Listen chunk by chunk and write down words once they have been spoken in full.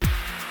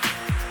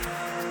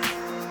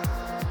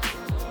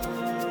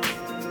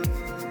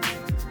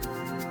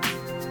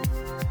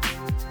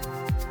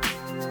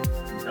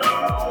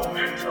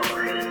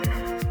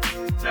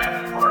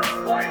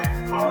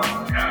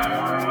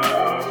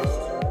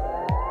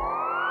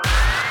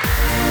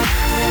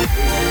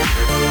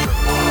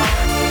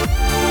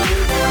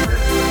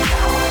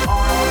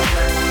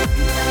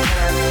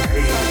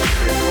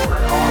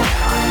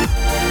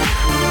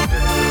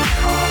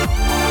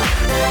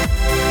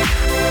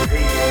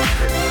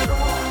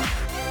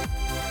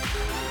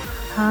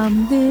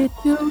Come,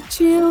 little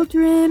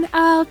children,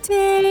 I'll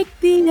take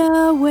thee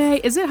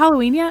away. Is it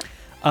Halloween yet?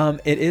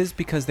 It is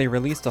because they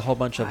released a whole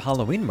bunch of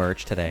Halloween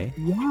merch today.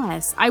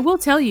 Yes. I will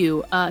tell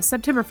you,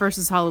 September 1st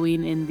is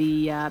Halloween in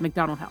the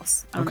McDonald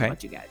house. I don't know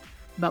about you guys.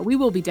 But we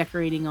will be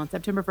decorating on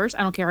September 1st.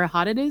 I don't care how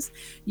hot it is.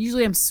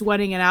 Usually I'm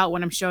sweating it out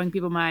when I'm showing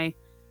people my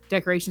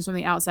decorations from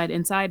the outside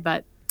inside,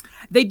 but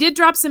they did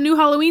drop some new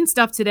Halloween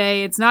stuff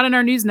today. It's not in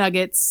our news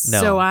nuggets, No.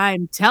 so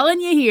I'm telling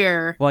you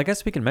here. Well, I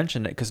guess we can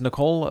mention it because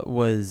Nicole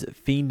was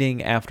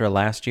fiending after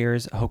last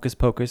year's Hocus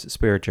Pocus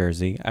spirit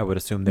jersey. I would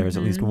assume there's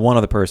at least one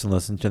other person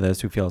listening to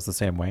this who feels the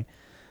same way.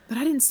 But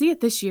I didn't see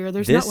it this year.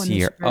 There's This not one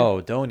year. this year. Oh,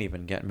 don't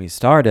even get me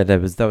started.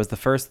 That was the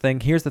first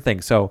thing. Here's the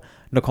thing. So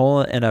Nicole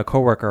and a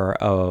coworker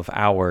of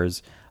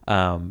ours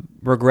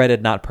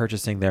regretted not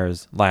purchasing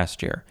theirs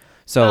last year.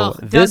 So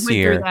this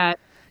year.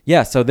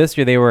 Yeah, so this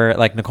year they were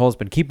like, Nicole's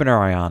been keeping her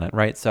eye on it,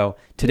 right? So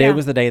today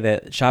was the day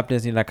that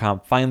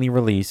ShopDisney.com finally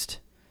released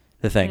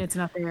the thing. And it's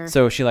not there.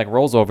 So she like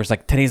rolls over. She's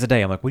like, today's the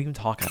day. I'm like, what are you even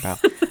talking about?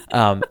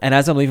 And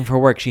as I'm leaving for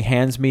work, she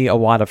hands me a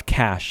wad of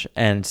cash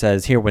and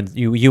says, here, when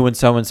you and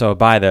so-and-so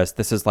buy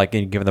this is like,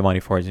 you give her the money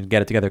for it and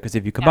get it together. Because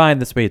if you combine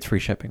this way, it's free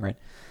shipping, right?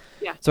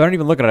 Yeah. So I don't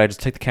even look at it. I just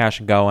take the cash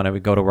and go, and I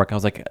would go to work. I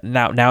was like,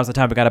 now's the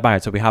time we got to buy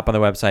it. So we hop on the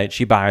website.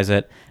 She buys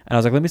it. And I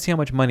was like, let me see how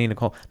much money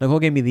Nicole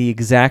gave me the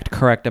exact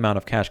correct amount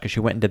of cash because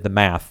she went and did the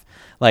math,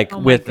 like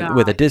with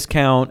a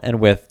discount and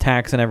with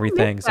tax and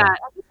everything. So I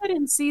guess I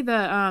didn't see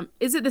the,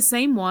 is it the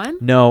same one?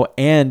 no.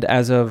 And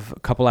as of a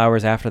couple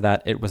hours after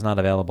that, it was not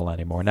available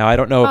anymore. Now, I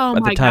don't know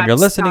at the time you're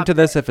listening to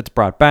this, if it's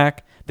brought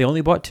back. They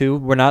only bought 2.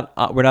 We're not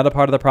a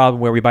part of the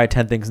problem where we buy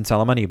 10 things and sell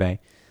them on eBay.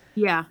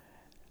 Yeah.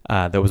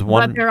 There was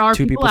one, but there are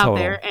 2 people out total.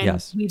 there, and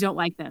yes. we don't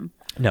like them.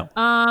 No.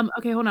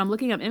 Okay, hold on. I'm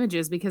looking up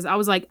images because I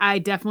was like, I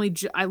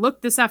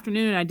looked this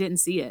afternoon and I didn't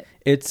see it.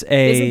 It's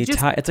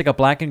it's like a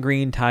black and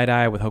green tie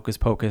dye with Hocus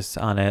Pocus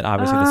on it.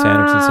 Obviously, the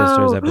Sanderson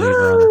sisters, I believe,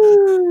 are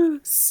on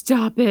it.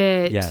 Stop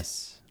it.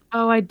 Yes.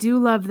 Oh, I do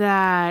love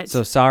that.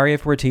 So sorry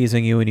if we're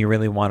teasing you and you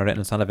really wanted it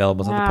and it's not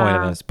available. It's not the point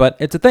of this, but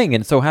it's a thing.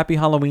 And so happy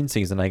Halloween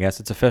season. I guess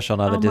it's official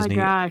now that Disney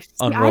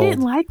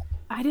unrolled.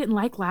 I didn't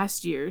like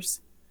last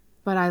year's,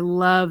 but I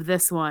love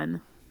this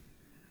one.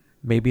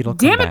 Maybe it'll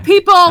come Damn it, back.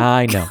 people!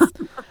 I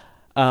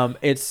know.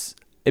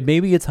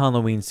 Maybe it's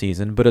Halloween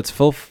season, but it's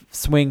full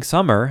swing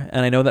summer,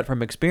 and I know that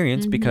from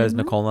experience because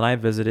Nicole and I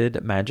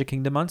visited Magic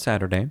Kingdom on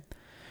Saturday.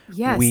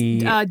 Yes.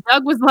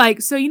 Doug was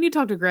like, so you need to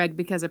talk to Greg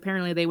because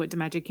apparently they went to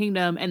Magic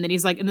Kingdom, and then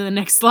he's like, and then the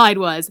next slide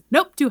was,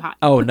 nope, too hot.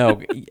 Oh,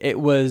 no. It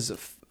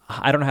was,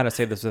 I don't know how to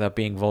say this without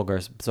being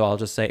vulgar, so I'll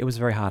just say it was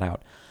very hot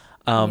out.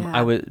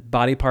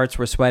 Body parts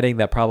were sweating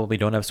that probably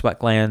don't have sweat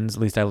glands.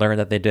 At least I learned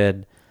that they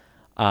did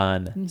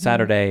on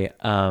Saturday.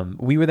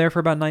 We were there for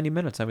about 90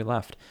 minutes and we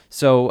left.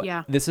 So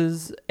this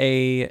is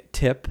a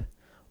tip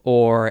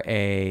or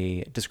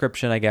a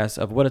description, I guess,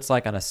 of what it's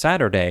like on a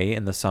Saturday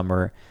in the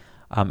summer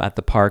at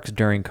the parks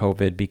during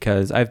COVID,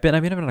 because I've been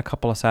on a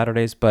couple of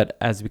Saturdays, but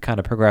as we kind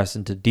of progress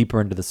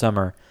deeper into the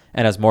summer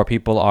and as more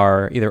people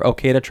are either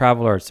okay to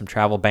travel or some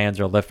travel bans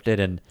are lifted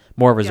and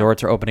more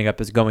resorts are opening up,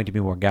 there's going to be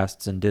more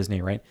guests in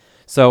Disney, right?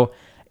 So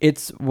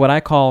it's what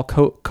I call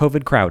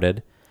COVID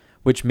crowded,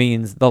 which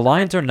means the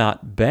lines are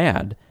not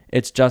bad.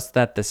 It's just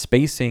that the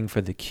spacing for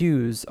the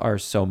queues are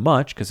so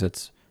much, because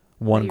it's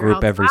one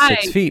group every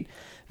 6 feet,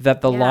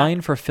 that the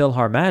line for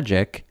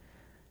PhilharMagic,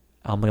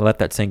 I'm going to let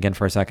that sink in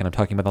for a second. I'm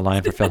talking about the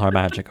line for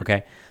PhilharMagic,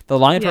 okay? The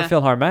line for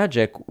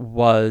PhilharMagic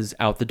was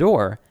out the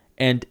door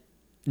and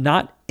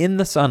not in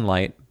the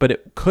sunlight, but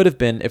it could have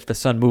been if the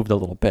sun moved a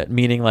little bit,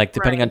 meaning like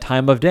depending on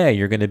time of day,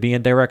 you're going to be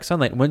in direct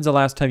sunlight. When's the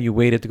last time you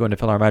waited to go into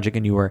PhilharMagic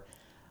and you were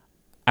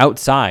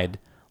outside?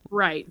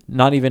 Right.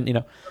 Not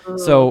even,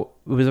 So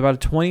it was about a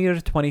 20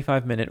 to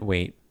 25 minute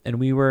wait. And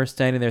we were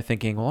standing there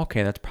thinking, well,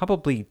 okay, that's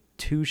probably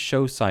 2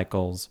 show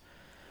cycles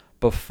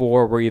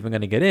before we're even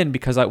going to get in,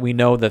 because we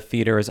know the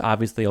theater is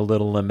obviously a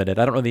little limited.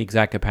 I don't know the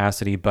exact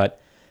capacity,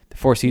 but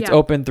 4 seats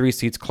open, 3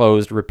 seats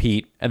closed,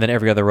 repeat, and then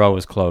every other row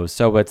is closed.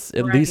 So it's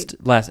at least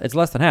less. It's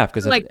less than half,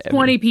 because like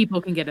 20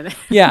 people can get in there.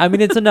 Yeah, I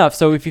mean, it's enough.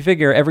 So if you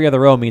figure every other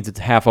row means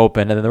it's half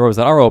open, and then the rows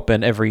that are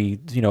open, every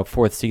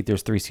 4th seat,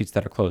 there's 3 seats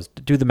that are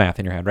closed. Do the math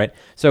in your head, right?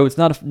 So it's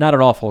not at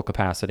all full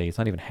capacity. It's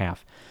not even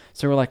half.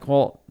 So we're like,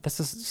 well, this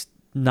is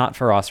not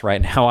for us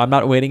right now. I'm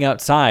not waiting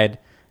outside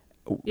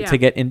to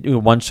get into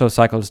one show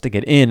cycle just to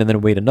get in and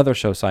then wait another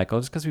show cycle,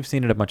 just because we've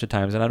seen it a bunch of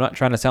times. And I'm not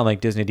trying to sound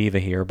like Disney Diva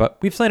here, but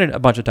we've seen it a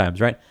bunch of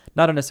times, right?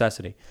 Not a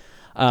necessity.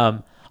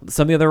 Some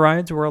of the other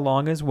rides were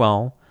along as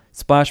well.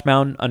 Splash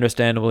Mountain,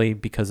 understandably,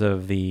 because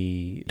of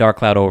the dark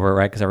cloud over,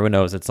 right? Because everyone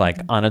knows it's like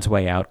on its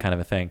way out kind of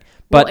a thing.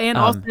 But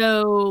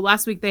also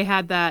last week they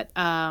had that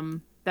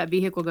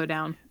vehicle go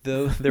down.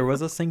 There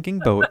was a sinking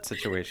boat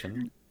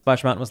situation.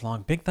 Splash Mountain was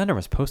long. Big Thunder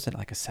was posted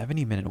like a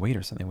 70-minute wait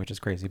or something, which is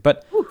crazy.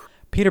 But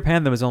Peter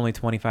Pan that was only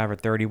 25 or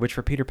 30, which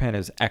for Peter Pan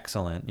is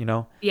excellent, you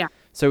know? Yeah.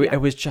 So it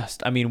was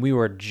just, I mean, we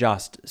were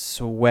just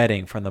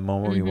sweating from the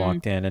moment we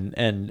walked in.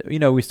 And, you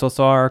know, we still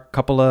saw our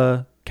couple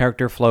of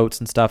character floats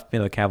and stuff, you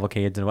know,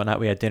 cavalcades and whatnot.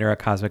 We had dinner at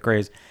Cosmic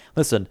Rays.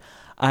 Listen,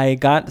 I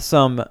got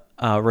some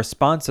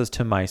responses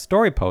to my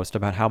story post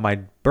about how my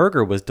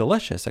burger was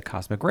delicious at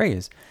Cosmic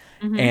Rays.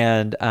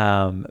 And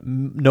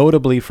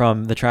notably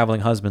from the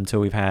traveling husbands who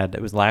we've had,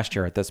 it was last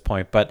year at this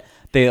point, but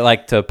they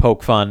like to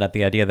poke fun at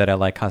the idea that I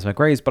like Cosmic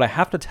Rays. But I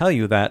have to tell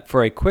you that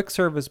for a quick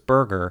service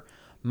burger,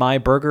 my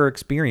burger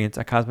experience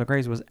at Cosmic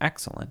Rays was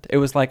excellent. It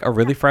was like a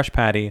really fresh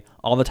patty,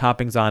 all the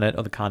toppings on it,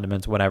 or the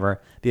condiments,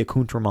 whatever, the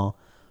accoutrement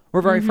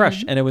were very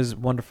fresh, and it was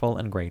wonderful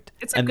and great.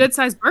 It's a good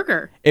sized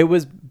burger. It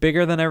was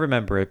bigger than I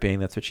remember it being.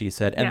 That's what she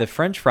said. And the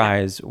French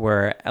fries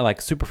were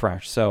like super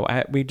fresh. So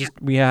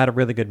we had a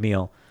really good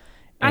meal.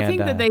 I think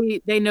that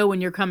they know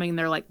when you're coming.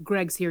 They're like,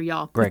 Greg's here,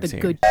 y'all. Put the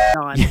good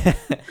on.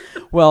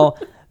 Well,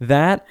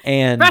 that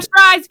and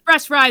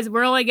fresh fries.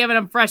 We're only giving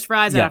them fresh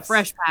fries and a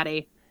fresh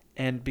patty.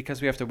 And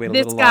because we have to wait a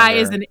little longer. This guy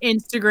is an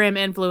Instagram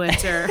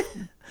influencer,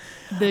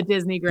 the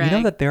Disney Greg. You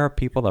know that there are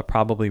people that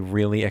probably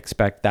really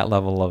expect that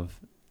level of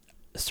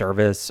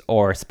service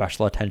or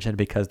special attention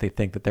because they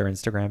think that they're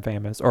Instagram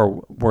famous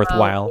or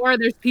worthwhile. Or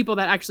there's people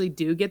that actually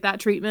do get that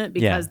treatment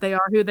because they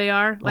are who they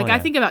are. Like I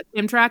think about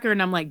Tim Tracker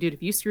and I'm like, dude,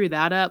 if you screw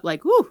that up,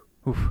 like, whoo.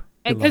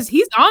 Because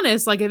he's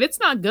honest. Like if it's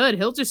not good,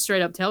 he'll just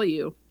straight up tell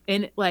you.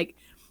 And like,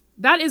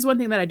 that is one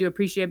thing that I do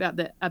appreciate about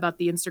the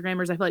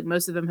Instagrammers. I feel like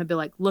most of them have been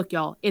like, look,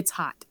 y'all, it's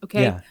hot.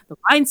 Okay. Yeah. The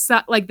line's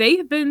like they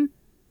have been,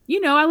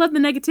 you know, I love the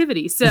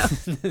negativity. So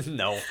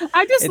no,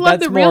 I just love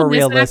the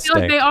realness. And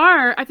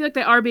I feel like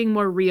they are being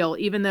more real,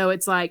 even though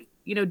it's like,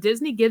 you know,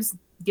 Disney gives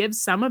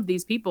some of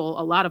these people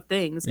a lot of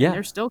things and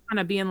they're still kind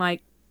of being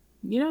like,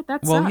 you know,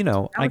 that's well, you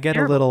know, I get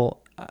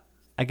terrible.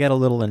 I get a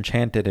little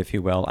enchanted, if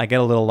you will. I get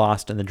a little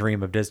lost in the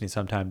dream of Disney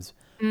sometimes.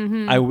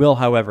 I will,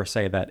 however,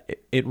 say that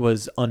it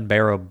was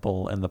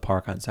unbearable in the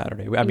park on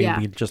Saturday. I mean,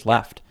 we just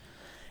left.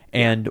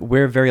 And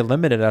we're very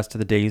limited as to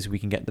the days we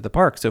can get into the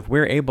park. So if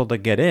we're able to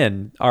get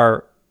in,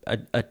 our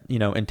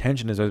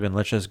intention has always been,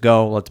 let's just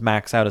go, let's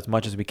max out as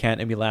much as we can.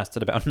 And we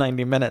lasted about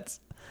 90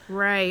 minutes.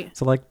 Right.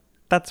 So like,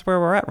 that's where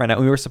we're at right now.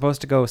 We were supposed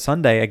to go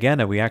Sunday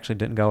again, and we actually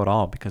didn't go at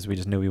all because we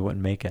just knew we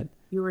wouldn't make it.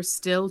 You were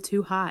still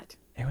too hot.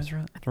 It's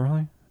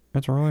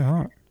really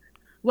hot.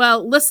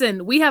 Well,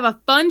 listen, we have a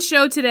fun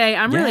show today.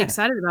 I'm really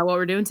excited about what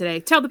we're doing today.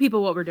 Tell the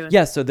people what we're doing.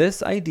 Yeah, so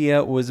this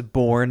idea was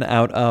born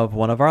out of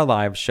one of our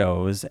live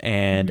shows,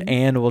 and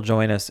Anne will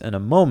join us in a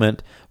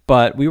moment.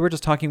 But we were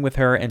just talking with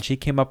her, and she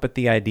came up with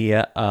the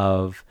idea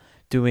of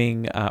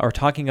doing or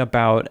talking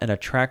about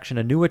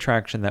a new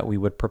attraction that we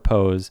would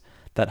propose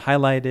that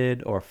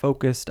highlighted or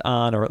focused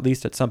on, or at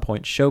least at some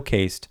point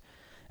showcased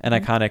an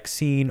iconic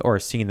scene or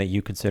a scene that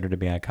you consider to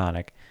be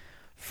iconic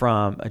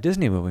from a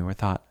Disney movie. We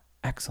thought,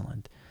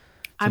 excellent.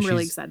 So I'm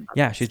really excited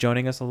about this. She's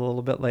joining us a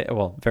little bit later,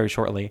 well, very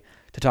shortly,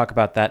 to talk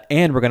about that.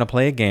 And we're going to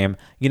play a game.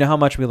 You know how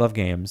much we love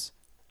games.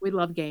 We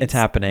love games. It's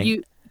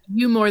happening.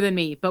 You more than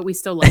me, but we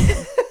still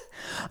love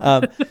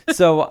them.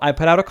 So I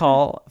put out a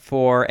call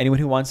for anyone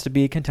who wants to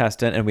be a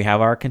contestant, and we have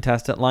our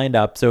contestant lined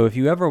up. So if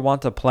you ever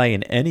want to play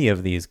in any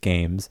of these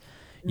games,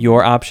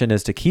 your option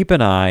is to keep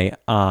an eye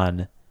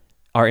on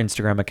our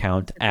Instagram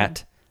account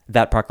at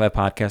That Park Life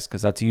Podcast,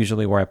 because that's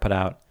usually where I put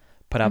out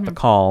the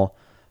call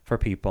for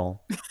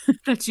people.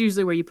 That's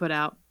usually where you put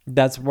out.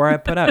 That's where I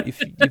put out.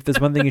 If there's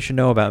one thing you should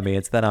know about me,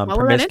 it's that I'm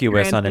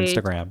promiscuous on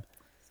Instagram.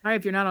 Sorry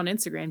if you're not on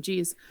Instagram.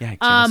 Jeez.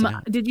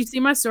 Yeah. Did you see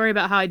my story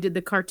about how I did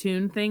the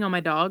cartoon thing on my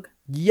dog?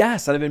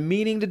 Yes, I've been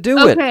meaning to do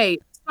it. Okay.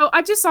 So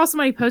I just saw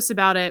somebody post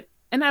about it,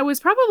 and it was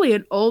probably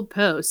an old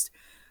post.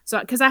 So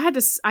because I had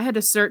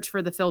to search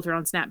for the filter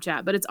on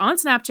Snapchat, but it's on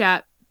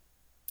Snapchat.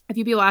 A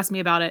few people asked me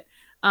about it.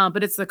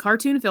 But it's the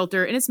cartoon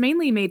filter, and it's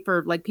mainly made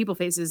for like people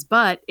faces,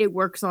 but it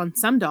works on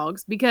some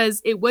dogs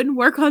because it wouldn't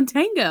work on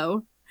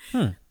Tango.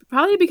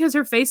 Probably because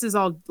her face is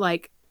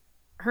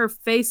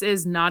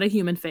not a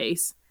human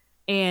face,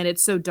 and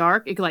it's so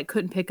dark it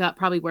couldn't pick up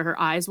probably where her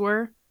eyes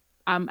were.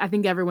 I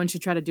think everyone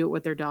should try to do it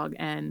with their dog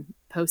and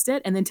post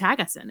it and then tag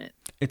us in it.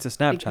 It's a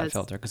Snapchat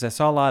filter because I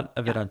saw a lot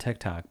of it on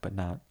TikTok, but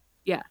not.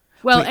 Yeah.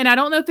 Well, and I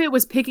don't know if it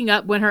was picking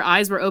up when her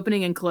eyes were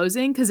opening and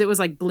closing because it was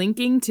like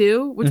blinking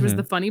too, which was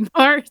the funny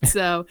part.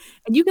 So,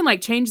 and you can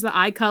like change the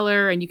eye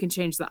color and you can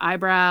change the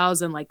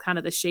eyebrows and like kind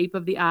of the shape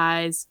of the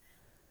eyes.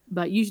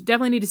 But you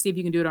definitely need to see if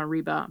you can do it on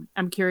Reba.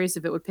 I'm curious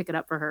if it would pick it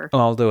up for her. Oh,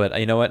 I'll do it.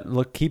 You know what?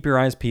 Look, keep your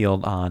eyes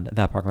peeled on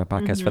That Park Life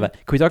Podcast for that.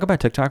 Can we talk about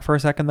TikTok for a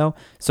second, though?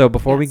 So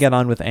before we get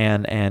on with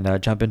Anne and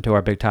jump into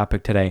our big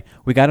topic today,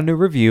 we got a new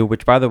review,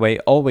 which, by the way,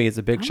 always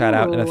a big shout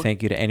out and a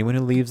thank you to anyone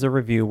who leaves a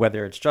review,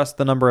 whether it's just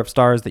the number of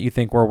stars that you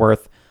think we're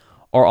worth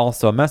or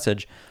also a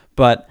message.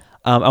 But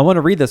I want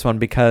to read this one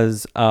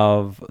because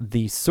of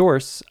the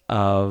source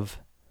of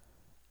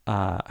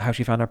how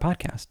she found our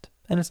podcast.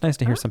 And it's nice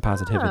to hear some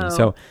positivity.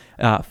 So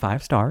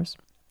 5 stars.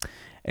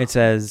 It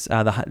says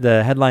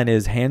the headline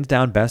is hands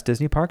down best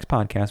Disney Parks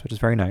podcast, which is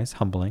very nice,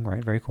 humbling,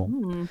 right? Very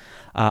cool.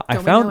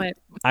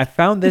 I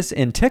found this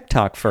in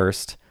TikTok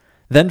first,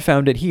 Then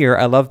found it here.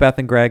 I love Beth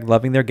and Greg,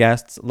 loving their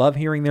guests, love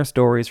hearing their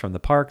stories from the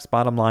parks.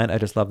 Bottom line, I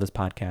just love this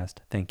podcast.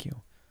 Thank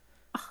you.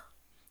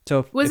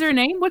 So, was there a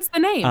name? What's the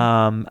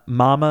name?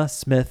 Mama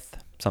Smith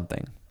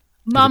something.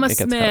 Mama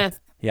Smith.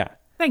 Yeah.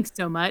 Thanks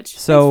so much.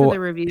 So, thanks for the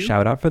review.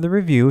 Shout out for the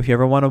review. If you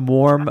ever want to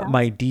warm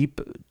my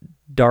deep,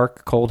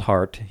 dark, cold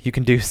heart, you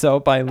can do so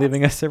by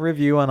leaving us a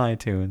review on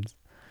iTunes.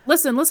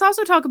 Listen, let's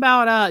also talk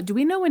about, do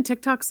we know when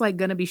TikTok's like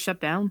going to be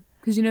shut down?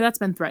 Because, that's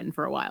been threatened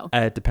for a while.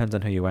 It depends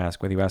on who you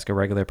ask, whether you ask a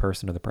regular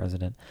person or the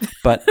president.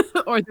 But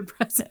or the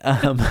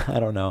president. I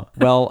don't know.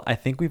 Well, I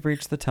think we've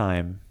reached the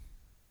time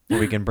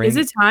where we can bring... Is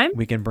it time?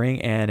 We can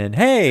bring Anne in.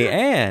 Hey,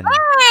 Anne!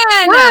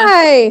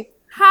 Hi!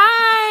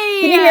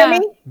 Hi! Can you hear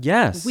me?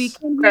 Yes. We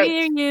can Great.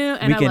 hear you.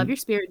 And I love your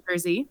Spirit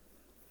jersey.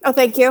 Oh,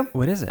 thank you.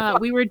 What is it?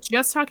 We were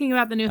just talking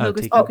about the new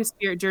Hocus Tiki. Pocus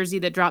Spirit jersey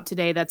that dropped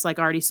today that's like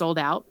already sold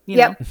out.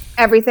 Yep.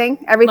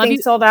 Everything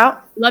sold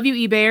out. Love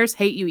you, eBayers.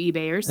 Hate you,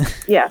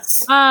 eBayers.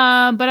 Yes. But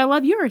I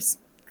love yours.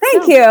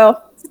 Thank you.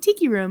 It's a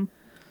tiki room.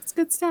 It's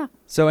good stuff.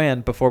 So,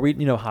 Anne, before we,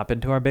 hop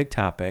into our big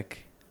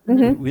topic,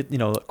 we,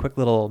 a quick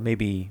little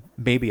maybe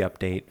baby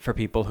update for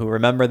people who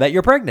remember that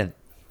you're pregnant.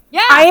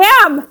 Yeah.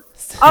 I am.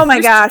 Oh my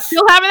gosh.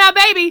 Still having that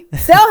baby.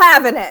 Still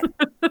having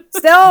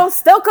it.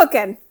 Still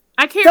cooking.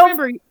 I can't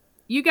remember.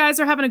 You guys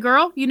are having a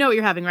girl? You know what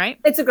you're having, right?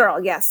 It's a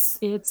girl, yes.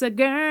 It's a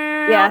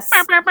girl. Yes.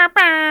 Bah, bah, bah,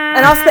 bah.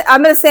 And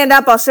I'm going to stand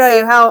up. I'll show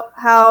you how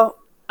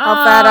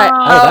fat I am.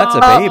 Oh, that's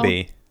a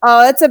baby.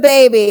 Oh, it's a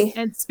baby.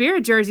 And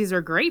Spirit jerseys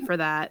are great for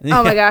that.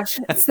 Oh my gosh.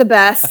 It's the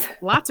best.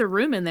 Lots of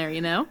room in there,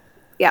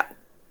 Yep.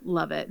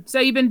 Love it.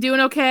 So you've been doing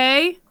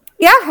okay?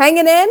 Yeah,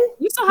 hanging in.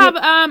 You still have,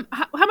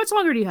 how much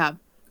longer do you have?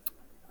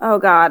 Oh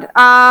God.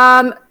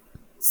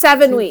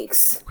 7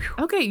 weeks.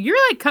 Okay. You're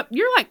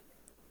like,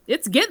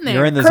 it's getting there.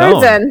 You're in the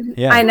Cruising. zone.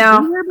 Yeah. I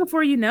know. You're here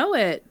before you know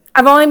it.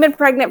 I've only been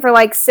pregnant for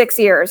like 6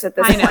 years at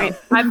this point.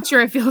 I'm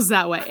sure it feels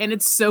that way. And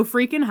it's so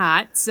freaking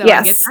hot. So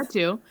Yes. I get that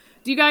too.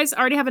 Do you guys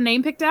already have a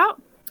name picked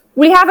out?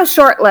 We have a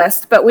short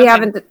list, but we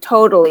haven't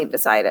totally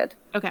decided.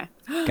 Okay.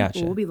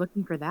 Gotcha. We'll be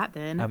looking for that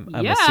then. I'm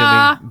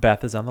assuming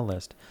Beth is on the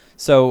list.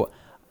 So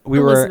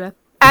Elizabeth.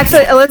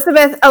 Actually,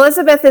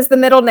 Elizabeth is the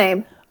middle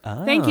name.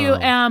 Oh. Thank you.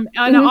 And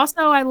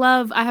also I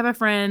have a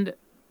friend,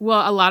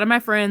 well, a lot of my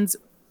friends,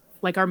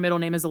 like our middle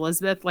name is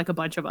Elizabeth, like a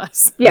bunch of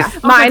us. Yeah,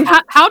 Mine.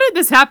 mine. How did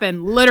this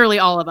happen? Literally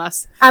all of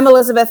us. I'm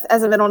Elizabeth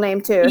as a middle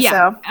name too.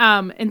 Yeah.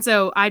 So. And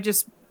so I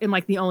just am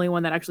like the only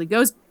one that actually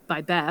goes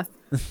by Beth.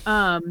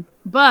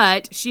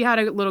 But she had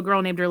a little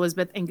girl named her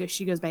Elizabeth, and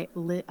she goes by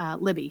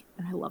Libby,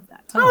 and I love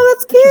that. Oh,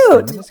 that's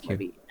cute. That's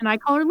cute. And I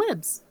call her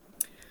Libs,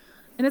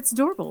 and it's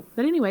adorable.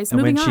 But anyways,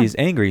 And moving when on. she's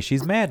angry,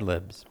 she's Mad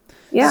Libs.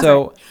 Yeah.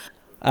 So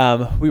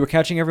we were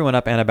catching everyone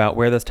up, and about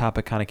where this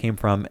topic kind of came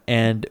from,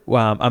 and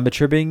I'm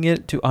attributing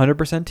it to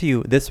 100% to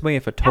you. This way,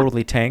 if it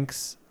totally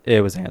tanks,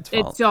 it was Anne's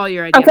fault. It's all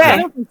your idea. Okay. I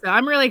don't think so.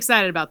 I'm really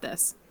excited about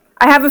this.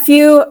 I have a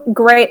few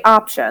great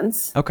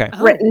options Okay.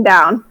 written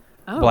down.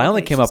 Oh, Well, I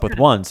only okay, came she's up with good.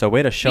 one, so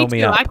way to show me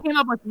too. up. I came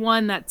up with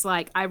one that's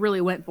like I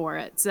really went for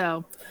it.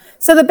 So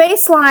So the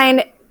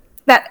baseline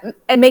that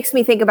it makes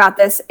me think about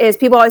this is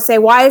people always say,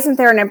 why isn't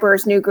there an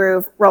Emperor's New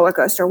Groove roller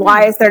coaster?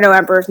 Why is there no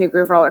Emperor's New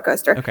Groove roller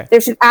coaster? Okay.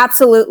 There should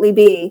absolutely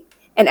be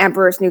an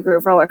Emperor's New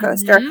Groove roller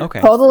coaster.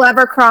 Okay. Pull the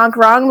lever, Kronk,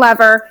 wrong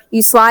lever.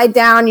 You slide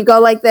down, you go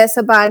like this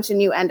a bunch,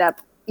 and you end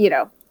up,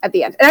 at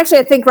the end. And actually,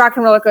 I think Rock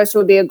and Roller Coaster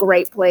would be a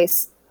great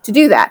place to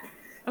do that.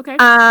 okay.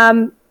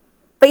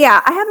 But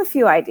yeah, I have a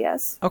few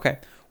ideas. Okay.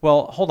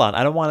 Well, hold on.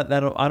 I don't want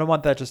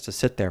that just to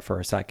sit there for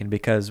a second,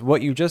 because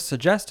what you just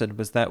suggested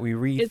was that we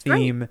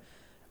retheme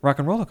Rock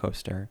and Roller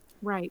Coaster.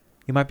 Right.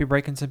 You might be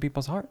breaking some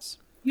people's hearts.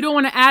 You don't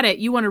want to add it.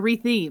 You want to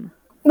retheme.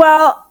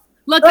 Well,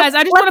 Look, guys,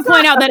 I just want let's to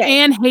point not- out that okay.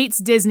 Anne hates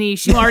Disney.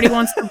 She already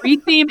wants to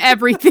retheme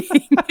everything.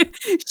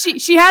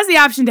 She has the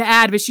option to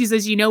add, but she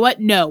says, you know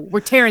what? No, we're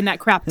tearing that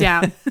crap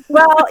down.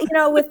 Well,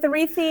 with the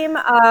retheme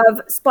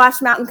of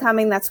Splash Mountain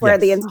coming, that's where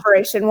Yes. the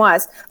inspiration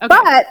was. Okay.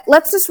 But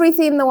let's just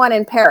retheme the one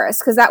in Paris,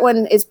 because that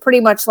one is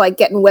pretty much like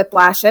getting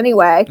whiplash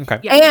anyway. Okay.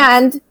 Yeah.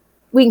 And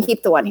we can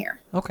keep the one here.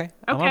 Okay.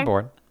 I'm Okay. on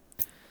board.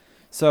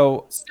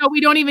 So So we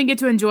don't even get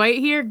to enjoy it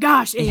here?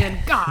 Gosh, Anne,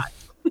 God.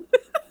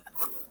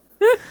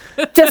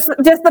 Just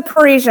the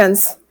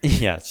Parisians.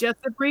 yes.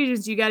 Just the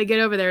Parisians, you got to get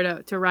over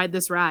there to ride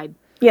this ride.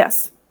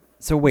 Yes.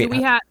 So wait. Do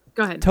we have...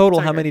 Go ahead. total,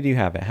 Sorry, how Greg. many do you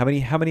have?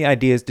 How many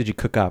ideas did you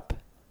cook up?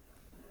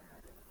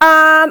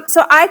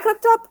 So I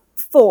cooked up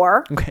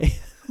 4. Okay.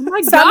 Oh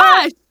my Some are-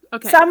 gosh.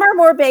 Okay. Some are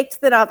more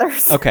baked than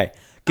others. Okay.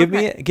 Give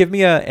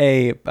me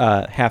a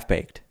half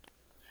baked.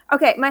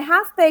 Okay, my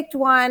half-baked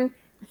one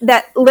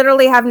that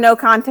literally have no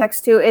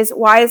context to is,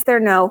 why is there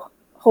no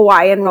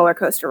Hawaiian roller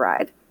coaster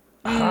ride?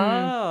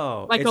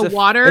 Oh, Like it's a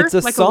water? It's a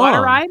like song. a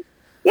water ride?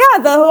 Yeah,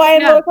 the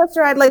Hawaiian Yeah. roller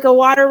coaster ride, like a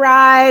water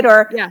ride,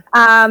 or Yeah.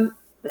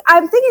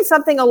 I'm thinking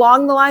something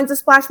along the lines of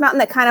Splash Mountain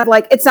that kind of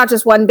like, it's not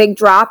just one big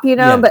drop,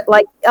 Yeah. but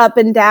like up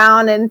and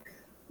down, and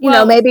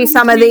Well, maybe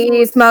some of would you-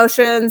 these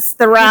motions,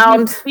 the Would you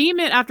round. theme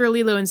it after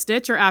Lilo and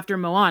Stitch or after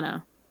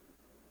Moana?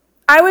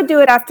 I would do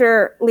it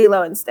after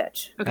Lilo and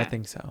Stitch. Okay. I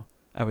think so.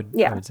 I would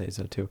Yeah. say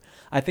so too.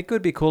 I think it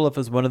would be cool if it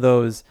was one of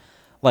those,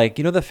 like,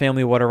 you know, the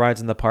family water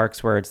rides in the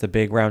parks where it's the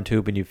big round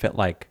tube and you fit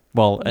like,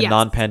 well, in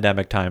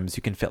non-pandemic times,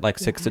 you can fit like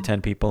 6 to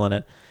 10 people in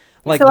it.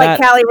 Like so like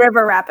Cali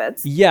River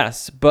Rapids.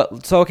 Yes,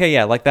 but so okay,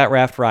 yeah, like that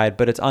raft ride,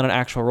 but it's on an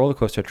actual roller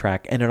coaster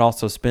track, and it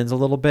also spins a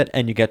little bit,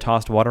 and you get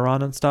tossed water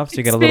on and stuff, so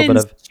you get a little bit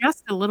of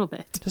just a little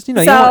bit. Just you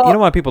don't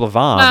want people to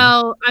vom.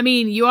 Well, I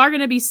mean, you are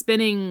going to be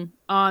spinning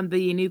on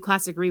the new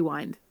Classic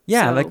Rewind.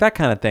 Yeah, so. Like that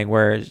kind of thing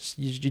where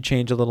you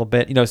change a little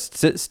bit. You know,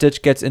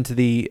 Stitch gets into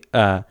the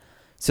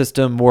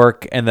system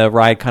work, and the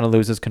ride kind of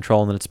loses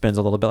control, and then it spins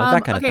a little bit, like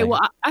that kind of thing. Okay, well,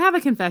 I have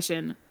a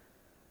confession.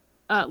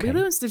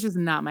 Lilo and Stitch is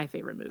not my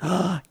favorite movie.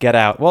 Get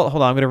out. Well,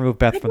 hold on. I'm going to remove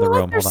Beth from the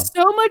room. Hold on. There's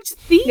so much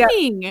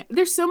theming. Yeah.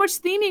 There's so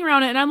much theming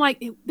around it. And I'm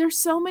like, there's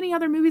so many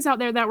other movies out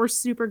there that were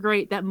super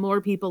great that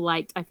more people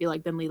liked, I feel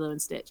like, than Lilo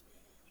and Stitch.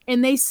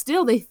 And they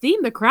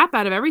theme the crap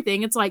out of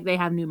everything. It's like they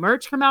have new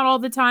merch come out all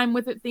the time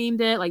with it themed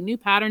it, like new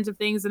patterns of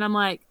things. And I'm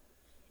like,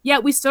 yeah,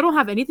 we still don't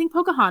have anything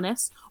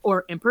Pocahontas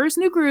or Emperor's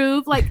New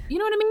Groove. Like, you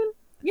know what I mean?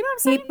 You know what I'm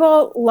saying?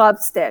 People love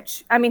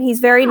Stitch. I mean, he's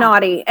very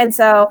naughty. And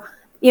so...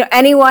 you know,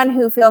 anyone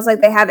who feels like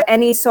they have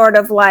any sort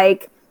of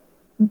like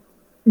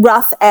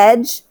rough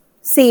edge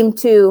seem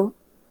to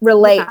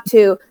relate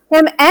to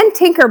him and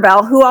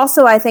Tinkerbell, who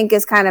also I think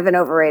is kind of an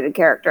overrated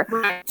character.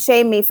 Right.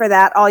 Shame me for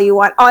that all you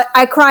want.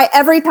 I cry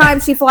every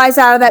time she flies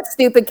out of that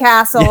stupid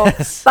castle.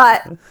 Yes.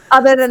 But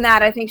other than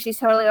that, I think she's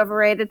totally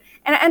overrated.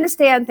 And I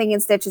understand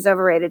thinking Stitch is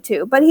overrated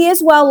too. But he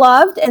is well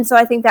loved. And so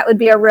I think that would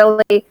be a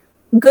really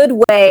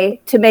good way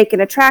to make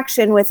an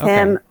attraction with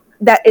him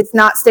that is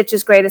not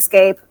Stitch's Great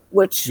Escape,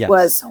 which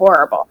was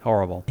horrible.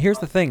 Horrible. Here's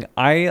the thing.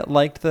 I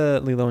liked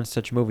the Lilo and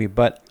Stitch movie,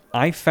 but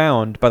I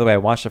found, by the way, I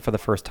watched it for the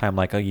first time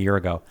like a year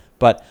ago,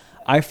 but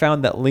I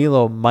found that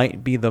Lilo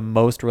might be the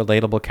most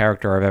relatable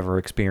character I've ever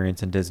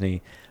experienced in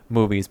Disney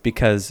movies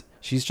because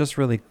she's just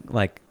really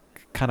like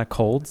kind of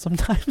cold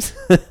sometimes.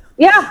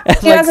 Yeah,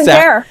 she doesn't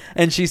care.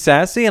 And she's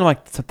sassy, and I'm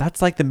like, so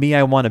that's like the me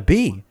I want to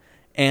be.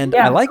 And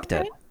I liked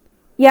it.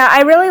 Yeah,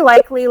 I really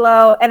like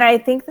Lilo, and I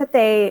think that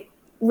they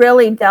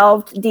really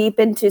delved deep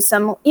into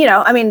some, you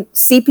know, I mean,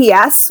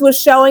 CPS was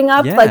showing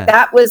up. Yeah. Like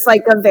that was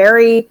like a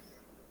very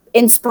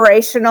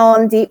inspirational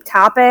and deep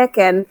topic,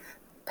 and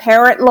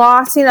parent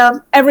loss, you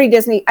know, I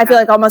feel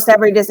like almost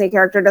every Disney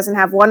character doesn't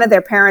have one of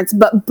their parents,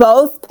 but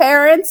both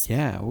parents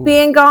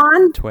being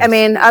gone. Twist. I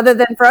mean, other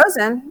than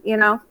Frozen, you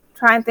know,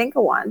 try and think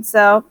of one.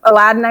 So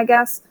Aladdin, I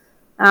guess.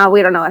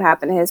 We don't know what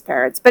happened to his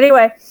parents. But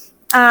anyway,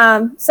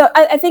 so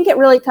I think it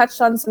really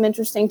touched on some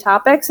interesting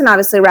topics and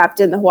obviously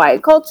wrapped in the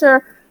Hawaiian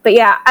culture. But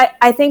yeah,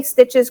 I think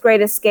Stitch's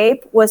Great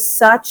Escape was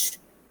such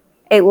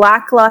a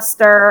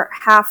lackluster,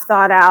 half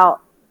thought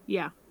out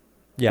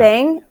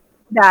thing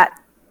that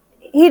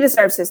he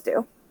deserves his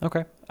due.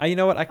 Okay. You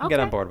know what? I can get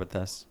on board with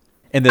this.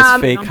 In this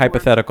fake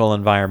hypothetical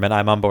environment,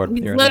 I'm on board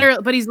with you.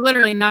 But he's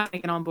literally not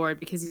getting on board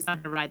because he's not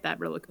going to ride that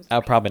roller coaster.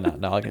 Oh, probably not.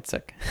 No, I'll get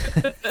sick.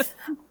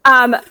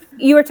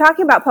 You were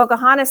talking about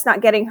Pocahontas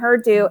not getting her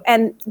due.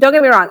 And don't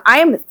get me wrong, I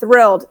am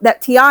thrilled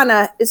that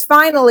Tiana is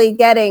finally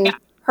getting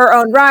her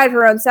own ride,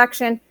 her own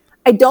section.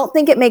 I don't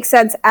think it makes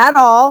sense at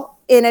all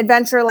in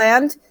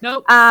Adventureland.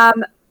 Nope.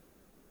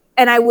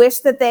 And I wish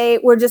that they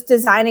were just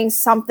designing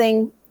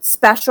something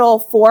special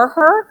for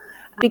her,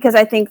 because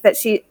I think that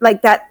she's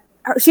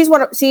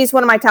one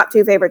of my top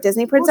 2 favorite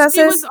Disney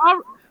princesses. As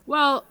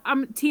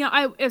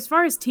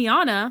far as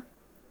Tiana,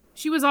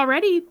 she was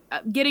already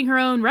getting her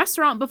own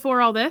restaurant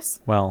before all this.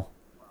 Well,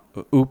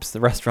 oops,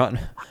 the restaurant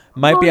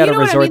might be at a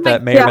resort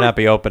that may or may not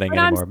be opening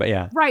anymore, but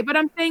yeah. Right, but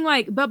I'm saying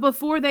but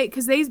before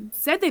because they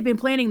said they've been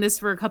planning this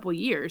for a couple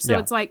years, so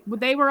it's like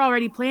they were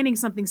already planning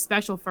something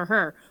special for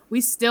her. We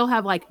still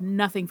have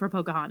nothing for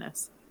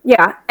Pocahontas.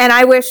 Yeah, and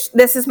I wish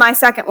this is my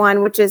second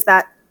one, which is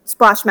that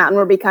Splash Mountain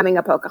were becoming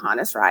a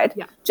Pocahontas ride.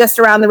 Yeah, just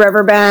around the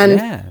river bend.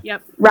 Yeah.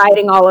 Yep.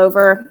 Riding all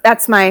over.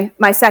 That's my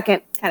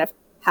second kind of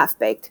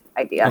half-baked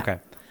idea. Okay.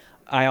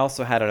 I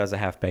also had it as a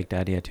half-baked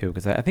idea too,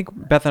 because I think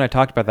Beth and I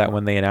talked about that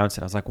when they announced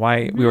it. I was like,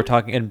 why we were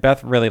talking, and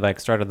Beth really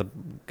started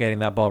getting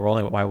that ball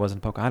rolling. Why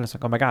wasn't Pocahontas?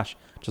 Like, oh my gosh,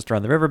 just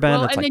around the river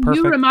bend. It's perfect.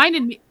 You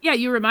reminded me. Yeah,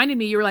 you reminded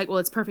me. You were like, well,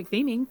 it's perfect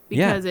theming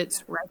because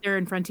it's right there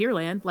in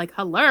Frontierland. Like,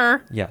 hello.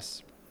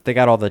 Yes, they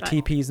got all the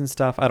teepees and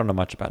stuff. I don't know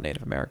much about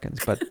Native Americans,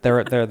 but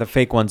they're the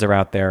fake ones are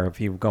out there if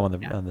you go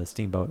on the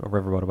steamboat or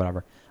riverboat or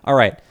whatever. All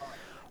right,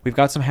 we've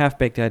got some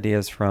half-baked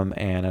ideas from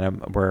Anne,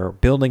 and we're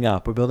building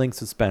up. We're building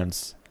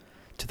suspense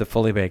to the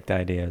fully baked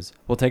ideas.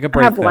 We'll take a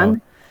break. I have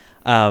one.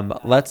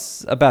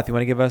 Let's Beth, you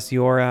want to give us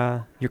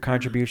your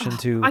contribution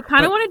to? I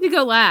kind of wanted to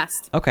go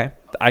last. Okay,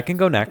 I can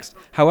go next.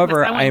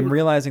 However, I am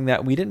realizing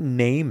that we didn't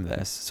name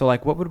this. So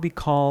what would we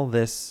call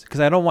this? Because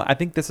I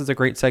think this is a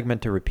great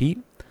segment to repeat,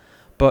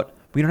 but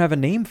we don't have a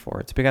name for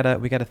it. So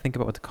we gotta think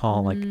about what to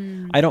call.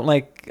 I don't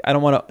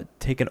want to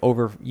take an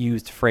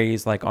overused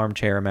phrase like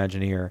armchair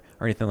Imagineer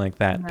or anything like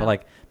that. No.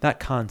 But that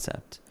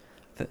concept.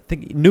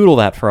 Noodle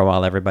that for a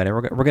while, everybody.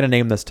 We're gonna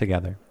name this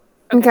together.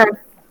 Okay.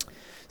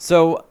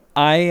 So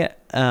I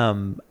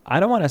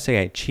don't want to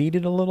say I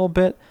cheated a little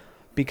bit,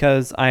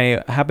 because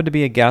I happen to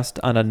be a guest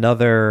on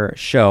another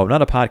show,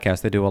 not a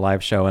podcast. They do a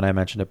live show, and I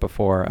mentioned it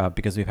before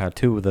because we've had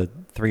 2 of the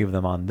 3 of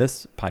them on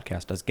this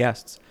podcast as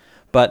guests.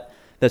 But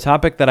the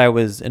topic that I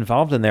was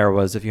involved in there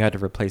was if you had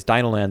to replace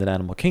Dinoland in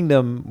Animal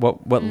Kingdom,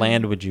 what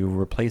land would you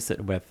replace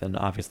it with, and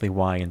obviously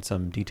why, and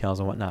some details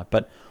and whatnot.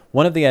 But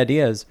one of the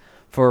ideas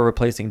for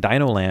replacing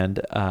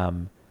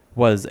Dinoland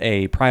was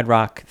a Pride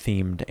Rock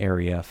themed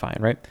area, fine,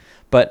 right?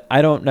 But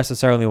I don't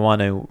necessarily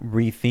want to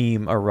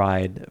retheme a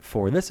ride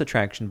for this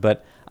attraction,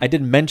 but I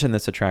did mention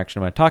this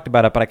attraction when I talked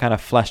about it, but I kind of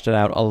fleshed it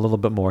out a little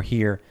bit more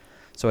here,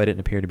 so I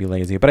didn't appear to be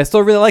lazy. But I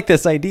still really like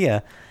this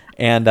idea,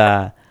 and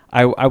I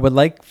would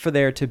like for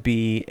there to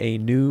be a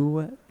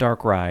new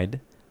dark ride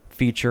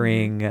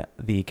featuring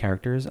the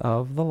characters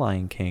of The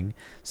Lion King.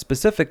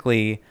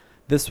 Specifically,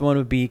 this one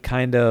would be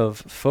kind of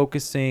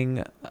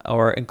focusing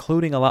or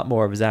including a lot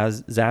more of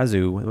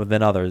Zazu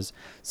than others.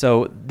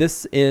 So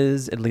this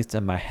is, at least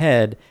in my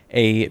head,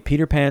 a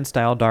Peter Pan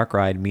style dark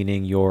ride,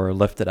 meaning you're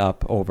lifted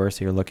up over,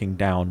 so you're looking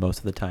down most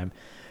of the time,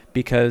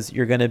 because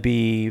you're going to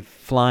be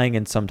flying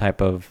in some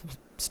type of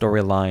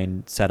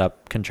storyline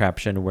setup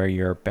contraption where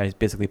you're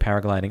basically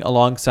paragliding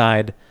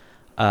alongside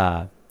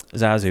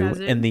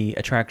Zazu in the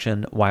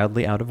attraction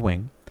Wildly Out of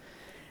Wing.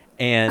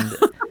 And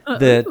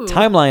the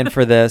timeline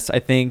for this, I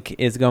think,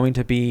 is going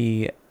to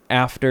be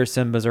after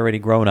Simba's already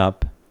grown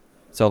up.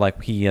 So,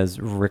 like, he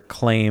has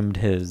reclaimed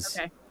his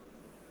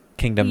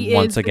kingdom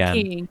once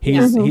again.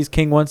 He's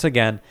king once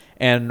again.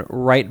 And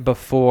right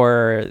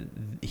before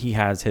he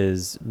has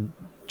his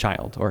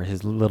child, or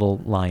his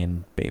little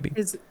lion baby.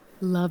 His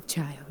love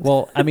child.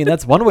 Well, I mean,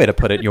 that's one way to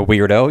put it, you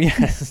weirdo.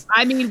 Yes.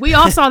 I mean, we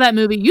all saw that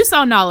movie. You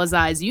saw Nala's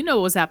eyes. You know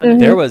what was happening.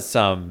 There was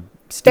some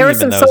steam there were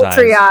some in those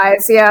sultry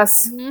eyes,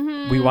 yes.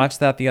 Mm-hmm. We watched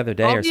that the other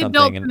day all or the something.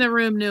 adults And in the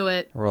room knew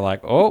it. we're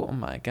like, oh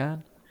my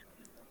God.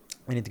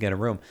 We need to get a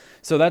room.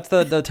 So that's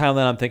the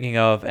timeline I'm thinking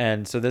of.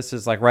 And so this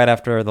is like right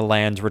after the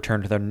lands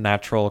return to their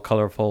natural,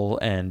 colorful,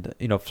 and,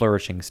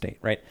 flourishing state,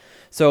 right?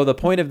 So the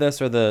point of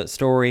this, or the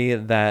story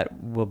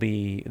that will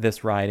be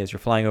this ride, is you're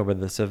flying over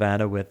the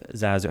savannah with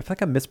Zazu. I feel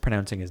like I'm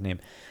mispronouncing his name.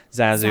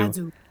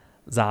 Zazu.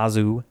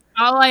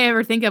 All I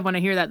ever think of when I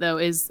hear that, though,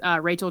 is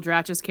Rachel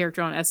Dratch's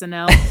character on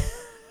SNL.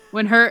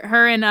 When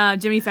her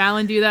and Jimmy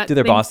Fallon do that. Do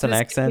their Boston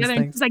accents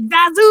things? It's like,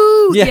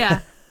 Zazu!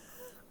 Yeah.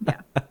 Yeah,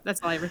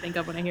 that's all I ever think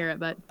of when I hear it.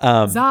 But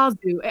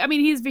Zazu. I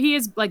mean, he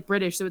is like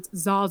British, so it's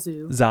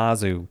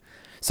Zazu.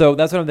 So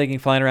that's what I'm thinking,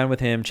 flying around with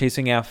him,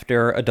 chasing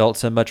after adult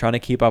Simba, trying to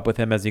keep up with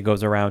him as he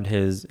goes around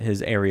his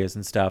areas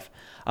and stuff.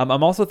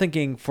 I'm also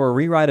thinking for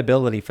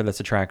re-rideability for this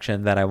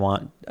attraction that I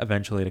want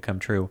eventually to come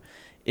true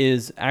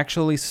is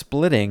actually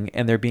splitting,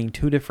 and there being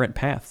 2 different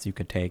paths you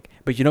could take,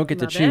 but you don't get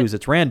to choose.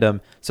 It's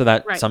random, so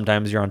that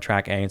sometimes you're on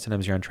track A and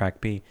sometimes you're on track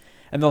B.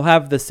 And they'll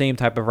have the same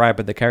type of ride,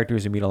 but the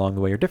characters you meet along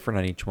the way are different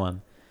on each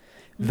one.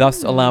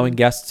 Thus allowing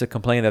guests to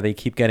complain that they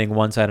keep getting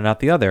one side and not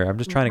the other. I'm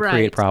just trying to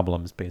create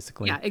problems,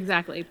 basically. Yeah,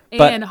 exactly.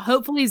 And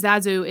hopefully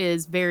Zazu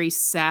is very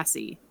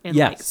sassy and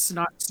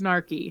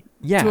snarky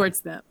towards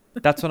them.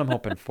 That's what I'm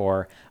hoping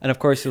for. And of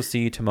course, you'll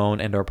see Timon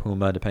and or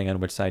Pumbaa, depending on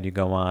which side you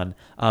go on,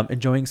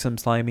 enjoying some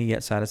slimy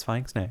yet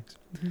satisfying snacks.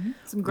 Mm-hmm.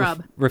 Some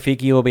grub.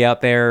 Rafiki will be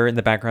out there in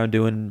the background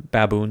doing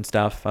baboon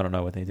stuff. I don't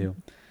know what they do.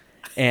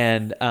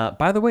 And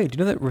by the way, do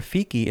you know that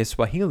Rafiki is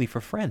Swahili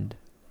for friend?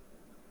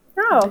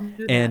 Oh.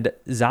 And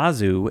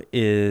Zazu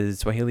is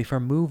Swahili for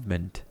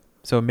movement.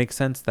 So it makes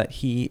sense that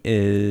he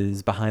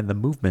is behind the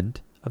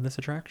movement of this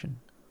attraction.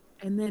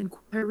 And then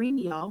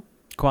Kwaharini, y'all.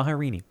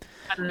 Kwaharini.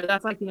 I don't know.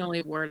 That's like the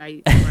only word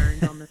I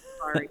learned on the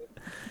safari.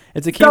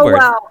 It's a keyword.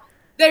 Well.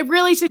 They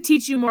really should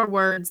teach you more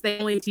words. They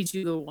only teach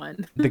you the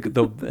one.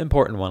 the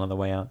important one on the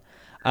way out.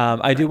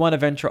 I do want to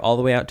venture all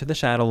the way out to the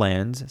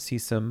Shadowlands, see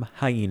some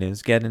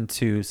hyenas, get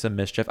into some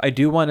mischief. I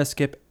do want to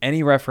skip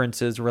any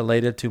references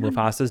related to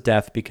Mufasa's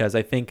death, because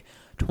I think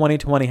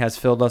 2020 has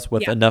filled us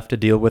with enough to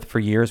deal with for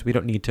years. We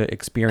don't need to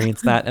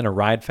experience that in a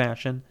ride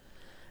fashion.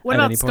 What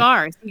about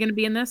Scar? Is he going to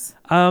be in this?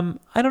 I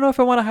don't know if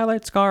I want to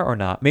highlight Scar or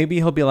not. Maybe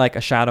he'll be like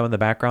a shadow in the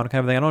background kind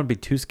of thing. I don't want to be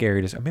too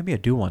scary. Or maybe I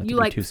do want it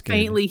to be too scary.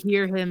 You faintly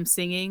hear him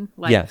singing?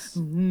 Like, yes.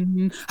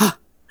 In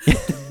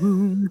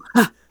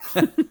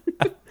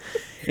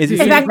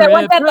fact, I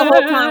want that the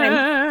whole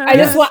time. I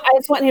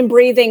just want him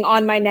breathing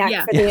on my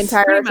neck for the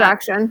entire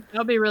attraction.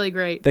 That'll be really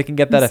great. They can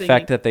get that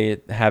effect that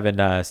they have in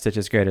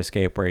Stitch's Great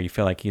Escape, where you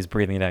feel like he's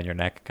breathing down your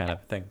neck kind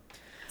of thing.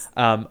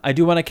 I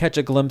do want to catch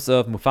a glimpse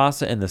of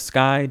Mufasa in the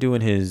sky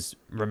doing his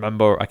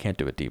remember. I can't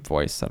do a deep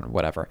voice,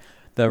 whatever.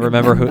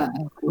 Remember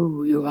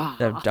who you are.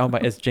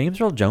 Is James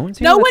Earl Jones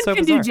here? No one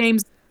can do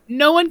James.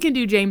 No one can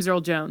do James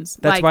Earl Jones.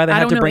 That's why they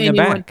had to bring him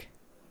back.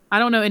 I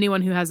don't know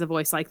anyone who has a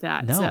voice like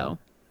that. No. So.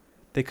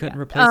 They couldn't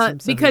replace him.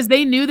 Because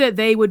they knew that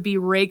they would be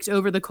raked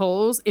over the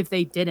coals if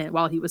they didn't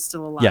while he was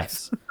still alive.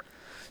 Yes.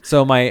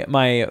 So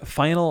my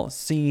final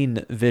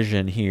scene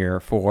vision here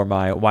for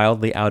my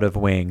Wildly Out of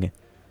Wing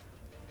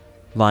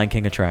Lion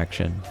King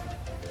attraction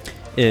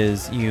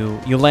is you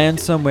land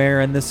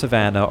somewhere in the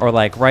savannah, or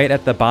like right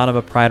at the bottom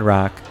of Pride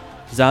Rock.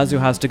 Zazu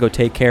has to go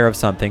take care of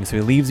something, so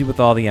he leaves you with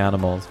all the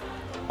animals.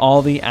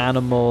 all the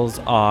animals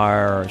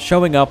are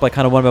showing up like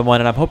kind of one by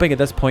one, and I'm hoping at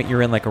this point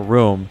you're in like a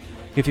room.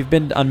 If you've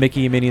been on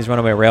Mickey and Minnie's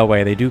Runaway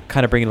Railway, they do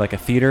kind of bring in like a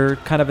theater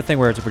kind of a thing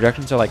where it's a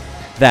projection, so like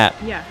that.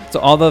 Yeah.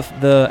 So all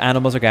the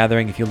animals are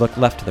gathering. If you look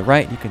left to the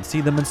right, you can see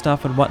them and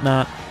stuff and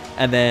whatnot.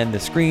 And then the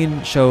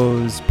screen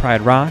shows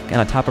Pride Rock, and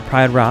on top of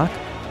Pride Rock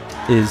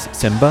is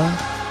Simba,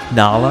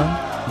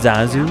 Nala,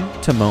 Zazu,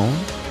 Timon,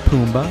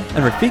 Pumbaa,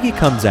 and Rafiki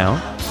comes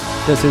out,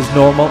 does his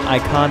normal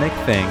iconic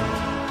thing,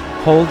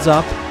 holds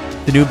up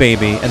the new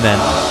baby, and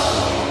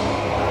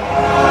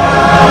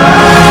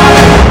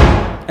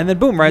then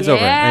boom, rides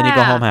over, and you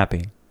go home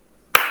happy.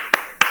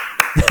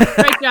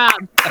 Great job.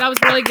 That was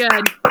really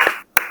good.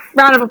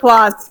 Round of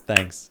applause.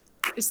 Thanks.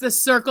 It's the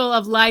circle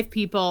of life,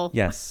 people.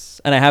 Yes.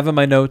 And I have in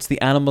my notes,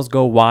 the animals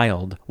go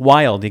wild.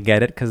 Wild, you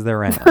get it? Because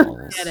they're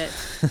animals. Get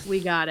it. We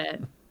got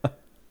it.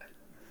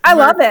 I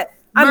love it.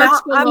 Merch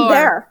I'm galore.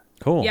 there.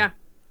 Cool. Yeah.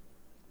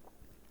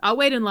 I'll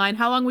wait in line.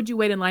 How long would you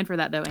wait in line for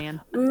that, though,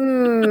 Anne?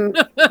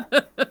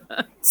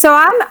 So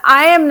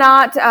I am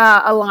not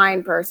a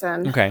line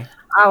person. Okay.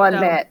 I'll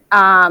admit.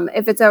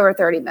 If it's over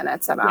 30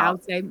 minutes, I'm Yeah, I out.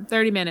 would say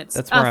 30 minutes.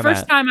 That's where I'm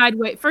first at. time I'd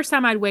wait. First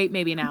time I'd wait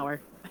maybe an hour.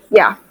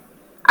 Yeah.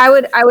 I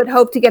would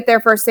hope to get there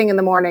first thing in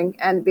the morning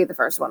and be the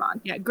first one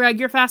on. Yeah, Greg,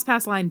 your fast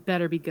pass line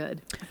better be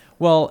good.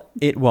 Well,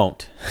 it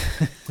won't.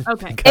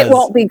 Okay. It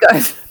won't be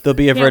good. There'll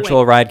be a Can't virtual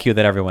wait. ride queue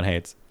that everyone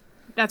hates.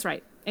 That's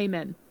right.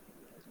 Amen.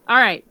 All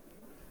right.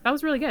 That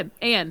was really good.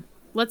 Anne,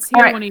 let's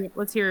hear All right.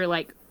 let's hear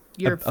like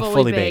your A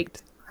fully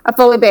baked. A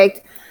fully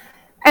baked.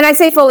 And I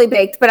say fully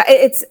baked, but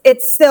it's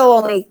still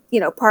only,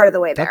 part of the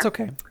way there. That's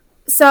okay.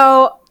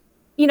 So,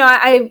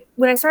 I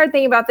when I started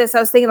thinking about this, I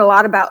was thinking a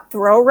lot about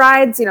thrill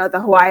rides, the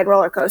Hawaiian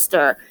roller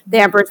coaster, the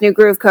Emperor's New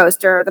Groove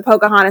coaster, the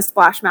Pocahontas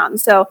Splash Mountain.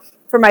 So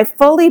for my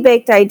fully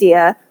baked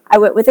idea, I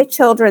went with a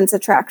children's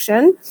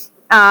attraction.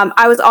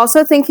 I was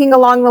also thinking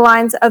along the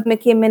lines of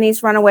Mickey and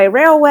Minnie's Runaway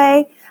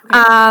Railway,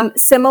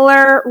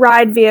 similar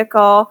ride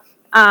vehicle,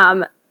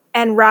 and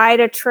ride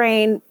a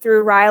train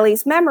through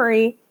Riley's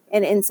memory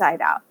in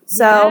Inside Out.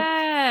 So,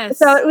 Yes.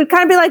 so it would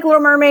kind of be like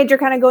Little Mermaid. You're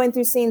kind of going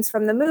through scenes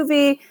from the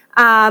movie.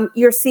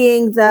 You're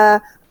seeing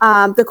the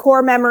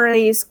core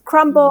memories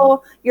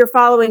crumble. You're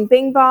following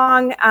Bing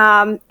Bong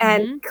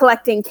and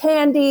collecting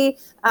candy.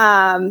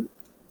 I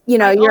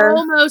You're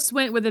almost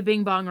went with a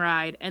Bing Bong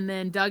ride, and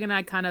then Doug and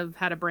I kind of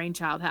had a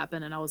brainchild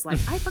happen, and I was like,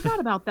 I forgot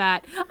about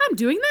that. I'm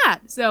doing that.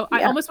 So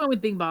I almost went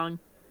with Bing Bong.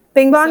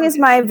 Bing Bong is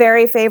my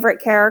very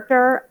favorite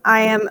character.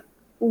 I am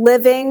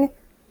living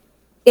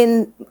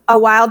in a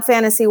wild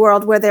fantasy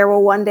world where there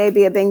will one day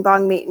be a Bing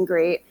Bong meet and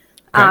greet.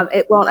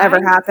 It won't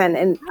ever happen,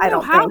 and I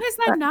don't How think. is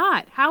that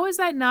not? How is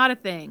that not a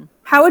thing?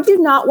 How would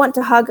you not want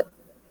to hug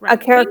Right. a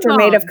character Bing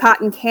made of Bong.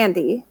 cotton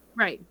candy?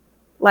 Right.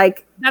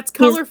 Like, That's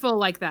colorful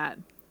like that.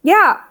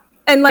 yeah.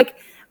 And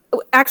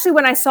actually,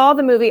 when I saw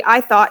the movie,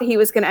 I thought he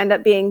was going to end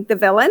up being the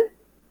villain.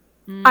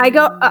 I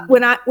go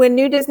when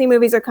new Disney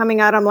movies are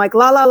coming out, I'm like,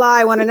 la la la.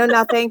 I want to know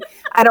nothing.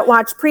 I don't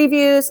watch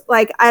previews.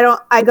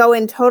 I go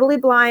in totally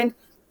blind,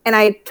 and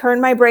I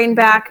turn my brain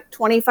back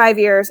 25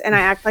 years, and I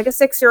act like a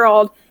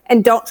 6-year-old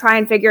and don't try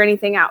and figure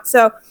anything out.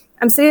 So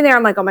I'm sitting there.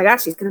 I'm like, oh my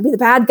gosh, he's going to be the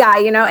bad guy,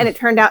 And it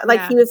turned out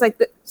he was like,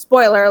 the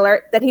spoiler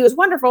alert, that he was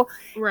wonderful,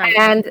 Right.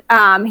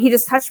 And he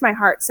just touched my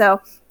heart.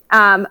 So.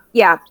 A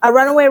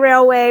runaway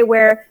railway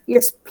where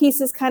your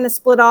pieces kind of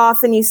split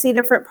off and you see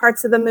different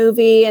parts of the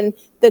movie and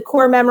the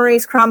core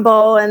memories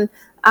crumble and,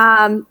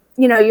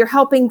 you're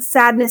helping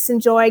sadness and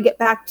joy get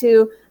back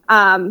to,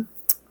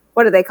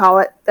 what do they call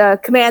it? The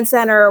command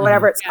center or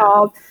whatever it's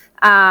called.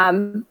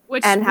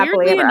 Which, and happily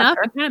weirdly ever enough,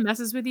 after. it kind of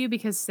messes with you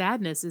because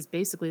sadness is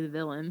basically the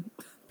villain.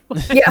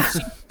 Yeah.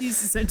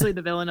 She's essentially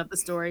the villain of the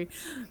story.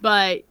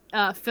 But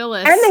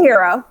Phyllis. And the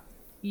hero.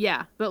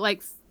 Yeah, but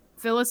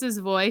Phyllis's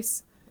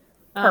voice.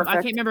 I Perfect.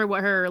 can't remember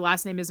what her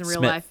last name is in real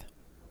Smith. life.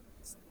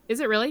 Is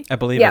it really? I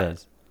believe Yeah. it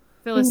is.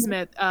 Phyllis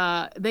Smith.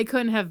 They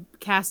couldn't have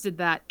casted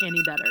that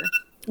any better.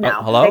 No,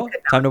 Oh, hello? they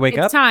could not. Time to wake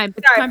It's up? time.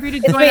 It's Sorry. time for you to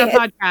It's join me. our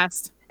It's-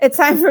 podcast. It's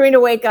time for me to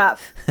wake up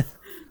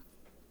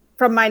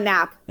from my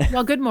nap.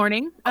 Well, good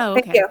morning. Oh,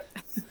 Thank okay.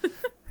 you.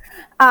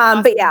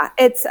 But yeah,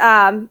 it's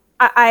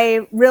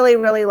I really,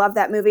 really love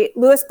that movie.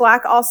 Lewis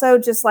Black also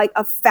just like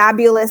a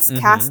fabulous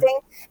casting.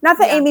 Not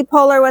that Yeah. Amy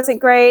Poehler wasn't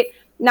great.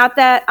 Not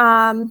that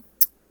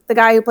the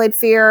guy who played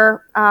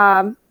Fear,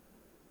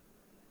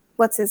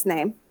 what's his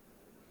name?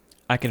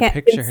 I can Can't-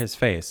 picture his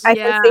face. I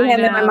Yeah, can see I him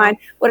in my know. mind.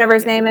 Whatever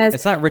his name is.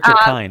 It's not Richard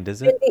Kind,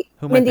 is it?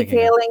 Who am I Mindy thinking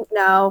of? Kaling.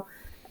 No.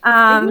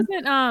 It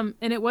wasn't.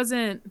 And it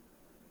wasn't.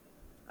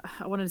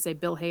 I wanted to say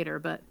Bill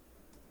Hader, but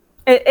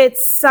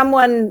It's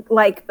someone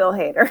like Bill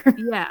Hader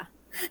yeah,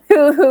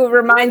 who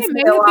reminds it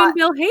me may a have been lot.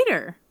 Bill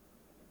Hader.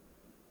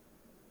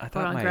 I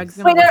thought on, my... Greg's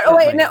gonna Wait, look no, that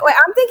wait, no, wait.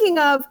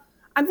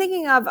 I'm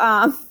thinking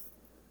of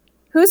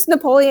who's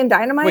Napoleon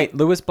Dynamite? Wait,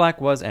 Lewis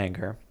Black was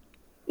Anger.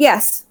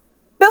 Yes.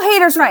 Bill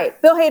Hader's right.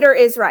 Bill Hader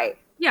is right.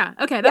 Yeah.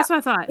 Okay, that's what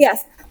I thought.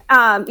 Yes.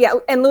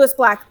 And Lewis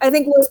Black. I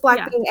think Lewis Black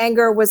Yeah. being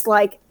Anger was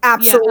like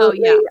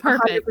absolutely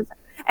perfect. 100%.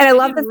 And I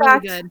love He the did really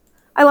fact good.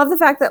 I love the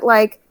fact that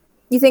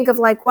you think of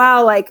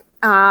wow,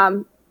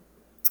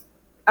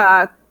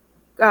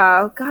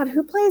 God,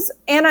 who plays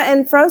Anna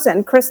in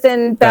Frozen?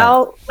 Kristen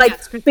Bell,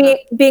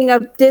 being a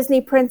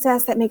Disney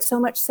princess. That makes so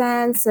much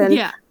sense.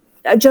 And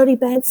Jodie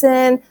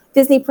Benson,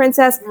 Disney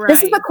princess. Right.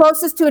 This is the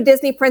closest to a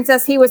Disney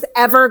princess he was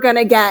ever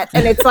gonna get,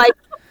 and it's like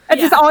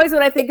that's just always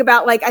what I think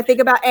about. Like I think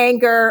about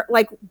anger,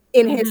 like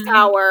in his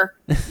tower,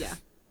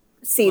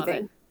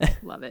 seething.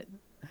 Love it.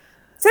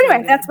 So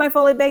anyway, that's my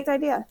fully baked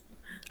idea.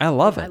 I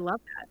love it. I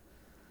love that.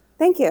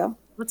 Thank you.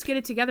 Let's get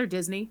it together,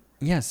 Disney.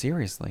 Yeah,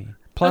 seriously.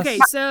 Plus, okay,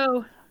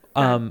 so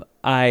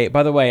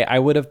by the way, I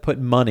would have put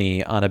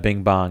money on a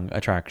Bing Bong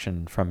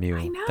attraction from you.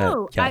 I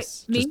know.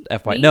 Just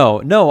FYI.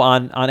 No,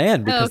 on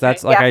Anne, because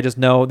that's like I just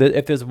know that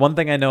if there's one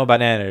thing I know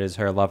about Anne, it is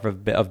her love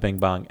of Bing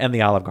Bong and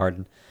the Olive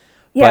Garden.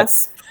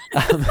 Yes.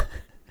 But,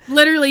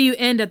 literally, you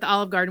end at the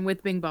Olive Garden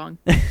with Bing Bong.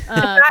 In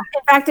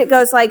fact, it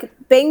goes like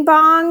Bing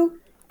Bong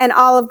and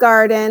Olive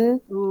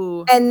Garden,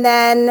 and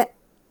then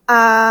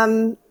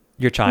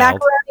your child.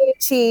 Macaroni and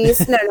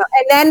cheese. No.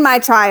 And then my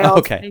child.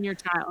 Okay. And your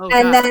child.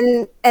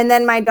 Oh, and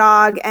then my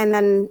dog, and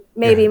then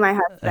maybe my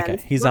husband.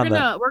 Okay.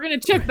 We're gonna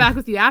check back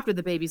with you after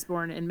the baby's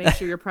born and make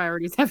sure your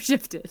priorities have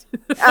shifted.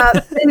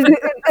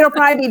 It'll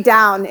probably be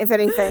down, if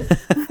anything.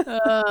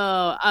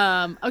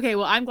 Okay.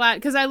 Well, I'm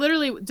glad because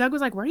Doug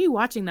was like, "What are you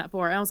watching that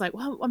for?" And I was like,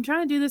 "Well, I'm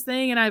trying to do this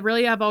thing, and I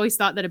really have always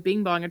thought that a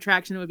Bing Bong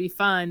attraction would be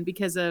fun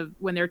because of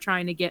when they're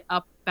trying to get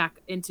up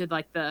back into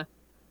like the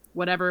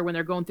whatever when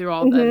they're going through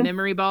all the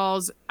memory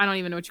balls. I don't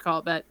even know what you call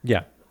it, but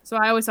yeah. So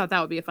I always thought that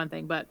would be a fun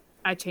thing, but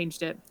I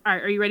changed it. All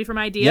right, are you ready for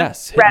my idea?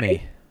 Yes, hit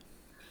me.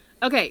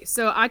 Okay,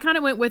 so I kind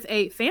of went with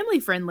a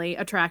family-friendly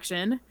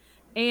attraction,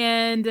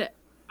 and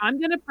I'm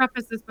going to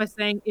preface this by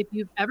saying if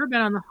you've ever been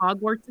on the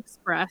Hogwarts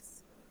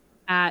Express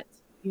at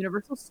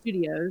Universal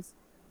Studios,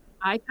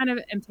 I kind of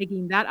am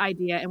taking that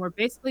idea, and we're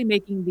basically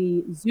making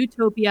the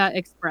Zootopia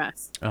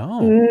Express.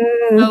 Oh.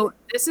 So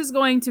this is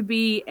going to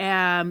be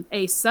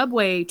a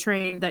subway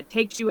train that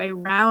takes you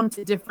around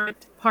to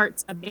different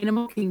parts of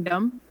Animal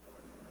Kingdom.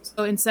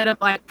 So instead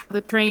of like the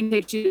train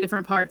takes you to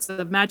different parts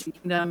of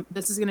Magic Kingdom,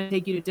 this is going to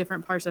take you to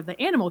different parts of the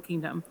Animal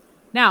Kingdom.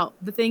 Now,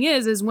 the thing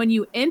is when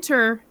you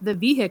enter the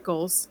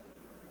vehicles,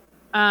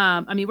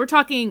 we're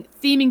talking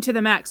theming to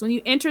the max. When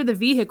you enter the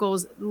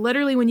vehicles,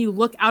 literally when you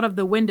look out of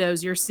the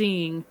windows, you're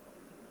seeing,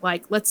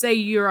 like, let's say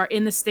you are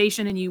in the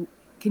station and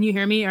can you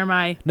hear me or am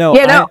I? No,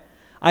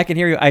 I can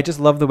hear you. I just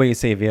love the way you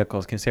say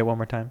vehicles. Can you say it one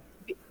more time?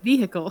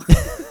 Vehicle.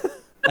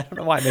 I don't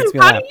know why it makes me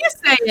laugh.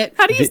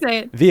 How do you say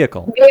it?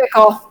 Vehicle.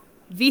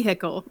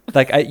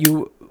 Like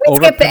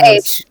skip the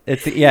H.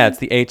 It's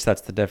the H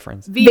that's the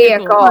difference.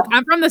 Vehicle.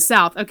 I'm from the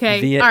South,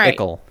 okay?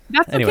 Vehicle. All right.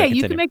 That's anyway, okay.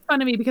 continue. You can make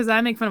fun of me because I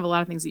make fun of a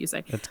lot of things that you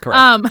say. That's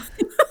correct.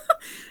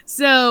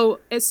 So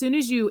as soon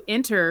as you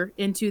enter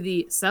into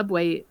the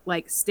subway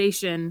like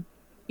station,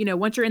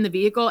 once you're in the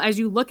vehicle, as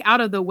you look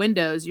out of the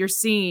windows, you're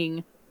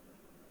seeing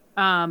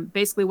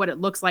basically what it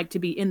looks like to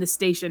be in the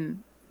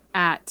station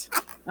at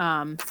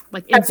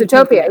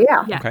Zootopia,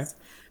 yeah. Yes. Okay.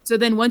 So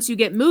then once you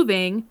get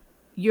moving,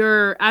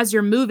 you're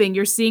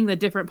seeing the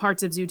different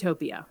parts of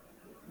Zootopia.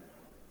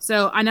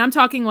 So, and I'm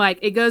talking like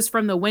it goes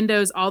from the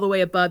windows all the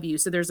way above you.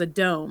 So there's a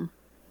dome.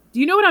 Do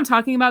you know what I'm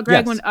talking about,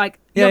 Greg? Yes. When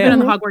you've been on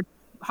the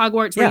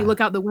Hogwarts where you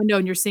look out the window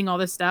and you're seeing all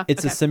this stuff.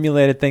 It's a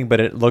simulated thing, but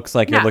it looks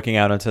like you're looking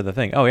out onto the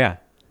thing. Oh yeah.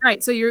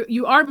 Right. So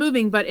you are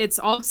moving, but it's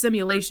all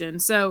simulation.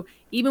 So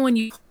even when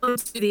you pull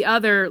into the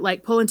other,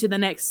 like pull into the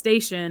next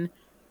station,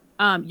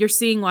 you're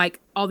seeing like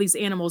all these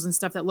animals and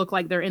stuff that look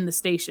like they're in the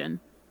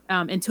station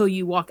until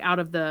you walk out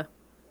of the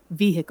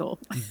vehicle.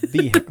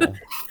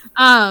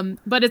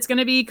 But it's going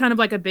to be kind of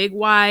like a big,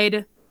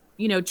 wide,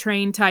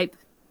 train type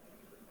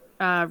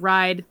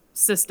ride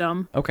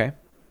system. Okay.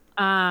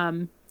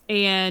 And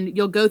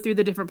you'll go through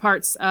the different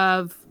parts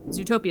of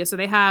Zootopia. So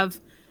they have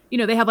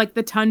like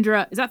the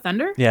tundra. Is that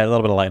thunder? Yeah, a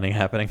little bit of lightning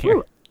happening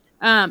here.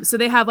 So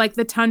they have like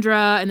the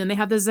tundra, and then they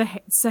have the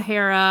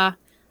Sahara.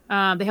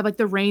 They have like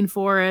the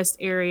rainforest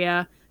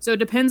area. So it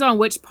depends on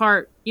which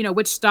part,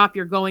 which stop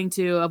you're going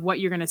to of what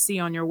you're going to see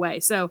on your way.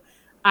 So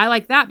I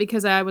like that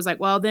because I was like,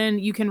 well, then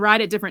you can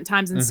ride at different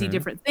times and see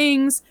different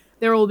things.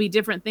 There will be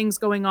different things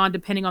going on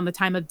depending on the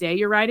time of day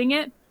you're riding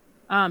it.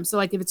 So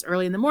like if it's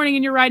early in the morning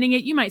and you're riding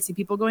it, you might see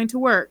people going to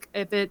work.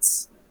 If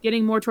it's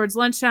getting more towards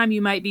lunchtime,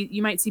 you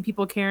might see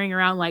people carrying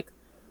around like,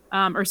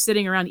 or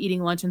sitting around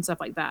eating lunch and stuff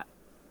like that.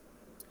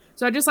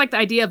 So I just like the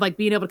idea of like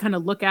being able to kind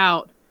of look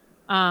out,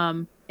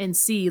 and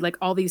see like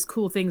all these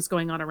cool things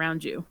going on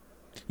around you.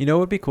 It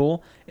would be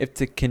cool if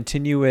to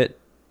continue it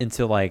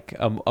into like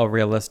a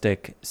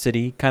realistic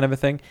city kind of a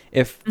thing.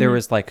 If there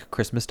was like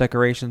Christmas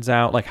decorations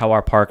out, like how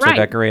our parks are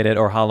decorated,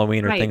 or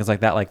Halloween or things like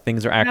that, like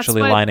things are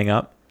actually lining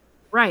up.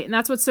 Right. And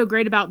that's what's so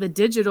great about the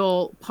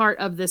digital part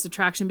of this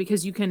attraction,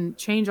 because you can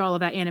change all of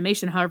that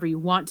animation however you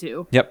want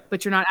to. Yep.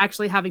 But you're not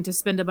actually having to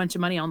spend a bunch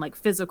of money on like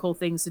physical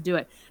things to do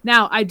it.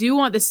 Now, I do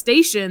want the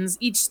stations,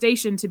 each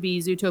station to be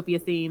Zootopia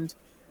themed.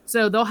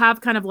 So they'll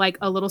have kind of like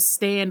a little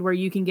stand where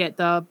you can get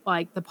the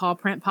paw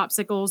print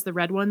popsicles, the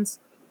red ones.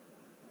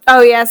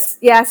 Oh, yes.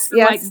 So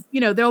like,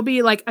 there'll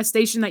be like a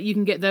station that you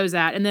can get those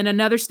at. And then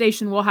another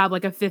station will have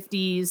like a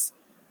 50s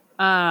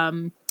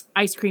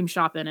ice cream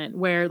shop in it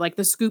where like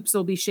the scoops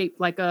will be shaped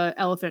like a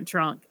elephant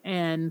trunk,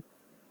 and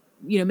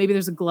maybe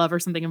there's a glove or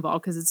something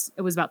involved because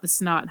it was about the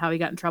snot and how he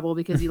got in trouble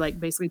because he like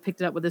basically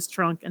picked it up with his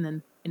trunk, and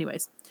then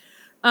anyways.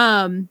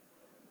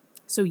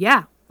 So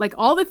yeah, like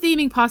all the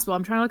theming possible.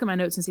 I'm trying to look at my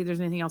notes and see if there's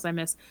anything else I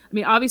missed. I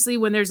mean, obviously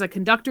when there's a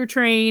conductor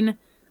train,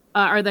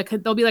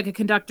 there'll be like a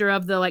conductor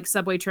of the like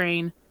subway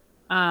train,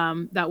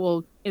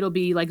 it'll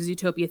be like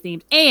Zootopia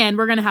themed, and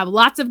we're gonna have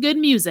lots of good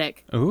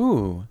music.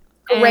 Ooh,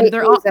 great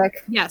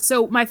music. Yeah.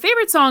 So my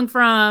favorite song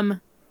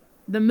from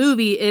the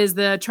movie is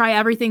the "Try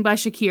Everything" by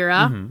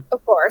Shakira. Mm-hmm.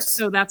 Of course.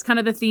 So that's kind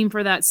of the theme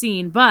for that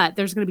scene, but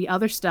there's gonna be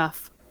other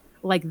stuff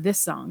like this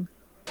song.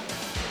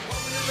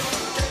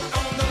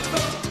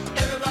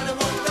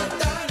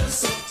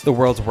 It's the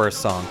world's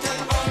worst song.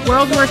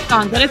 World's worst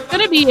song, but it's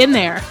gonna be in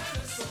there.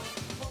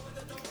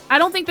 I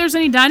don't think there's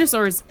any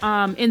dinosaurs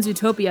in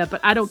Zootopia, but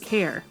I don't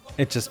care.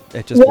 It just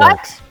what?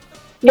 works.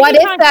 What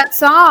if that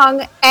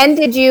song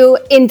ended you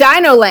in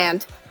Dino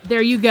Land?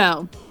 There you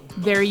go.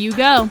 There you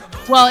go.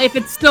 Well, if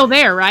it's still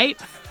there, right?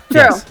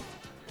 True. Yes.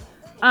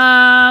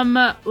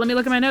 Let me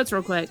look at my notes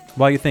real quick.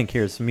 While you think,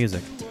 here's some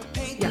music.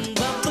 Yeah.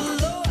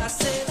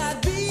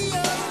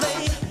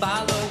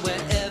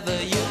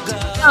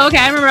 Oh, okay,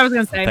 I remember what I was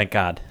going to say. Thank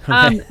God.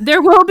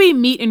 There will be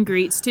meet and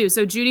greets, too.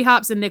 So Judy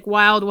Hopps and Nick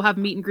Wilde will have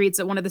meet and greets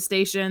at one of the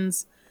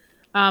stations.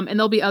 And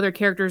there'll be other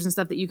characters and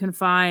stuff that you can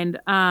find.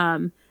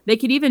 They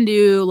could even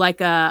do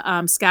like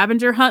a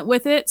scavenger hunt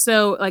with it.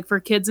 So like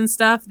for kids and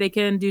stuff, they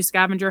can do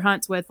scavenger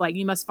hunts with like,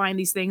 you must find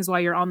these things while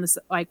you're on the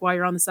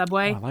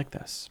subway. Oh, I like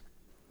this.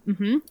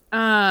 Mm-hmm.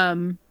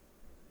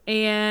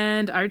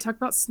 And I already talked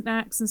about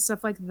snacks and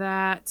stuff like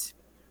that.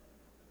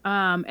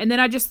 And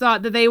then I just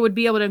thought that they would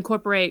be able to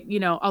incorporate,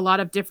 a lot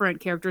of different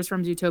characters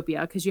from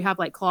Zootopia, because you have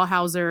like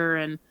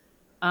Clawhauser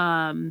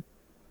and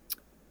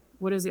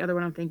what is the other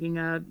one I'm thinking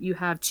of? You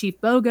have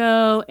Chief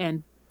Bogo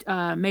and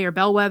Mayor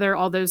Bellwether,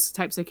 all those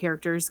types of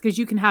characters, because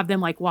you can have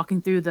them like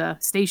walking through the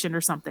station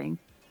or something.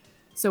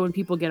 So when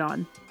people get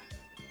on.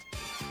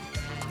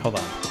 Hold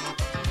on.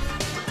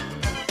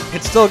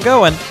 It's still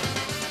going.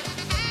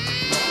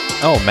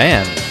 Oh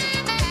man.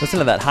 Listen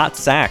to that hot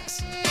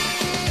sax.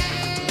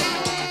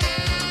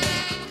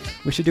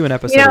 We should do an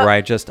episode where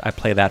I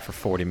play that for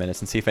 40 minutes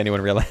and see if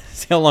anyone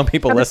realizes how long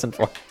people listen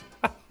for.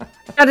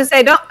 Got to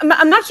say,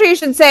 I'm not sure you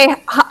should say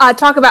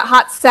talk about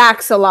hot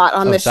sax a lot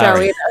on this show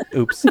either.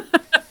 Oops.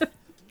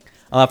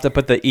 I'll have to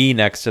put the E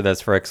next to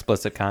this for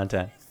explicit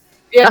content.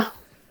 Yeah.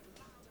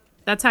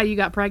 That's how you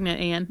got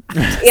pregnant, Anne.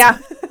 Yeah.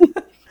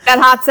 That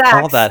hot sax.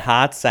 All that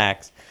hot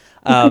sax.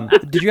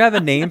 Did you have a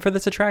name for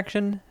this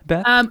attraction,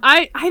 Beth?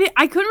 I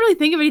couldn't really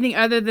think of anything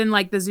other than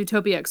like the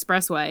Zootopia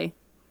Expressway.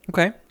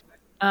 Okay.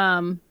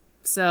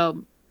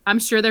 So I'm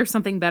sure there's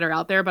something better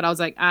out there, but I was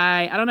like,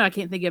 I don't know. I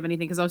can't think of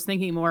anything because I was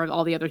thinking more of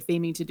all the other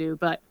theming to do,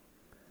 but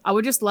I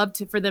would just love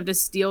for them to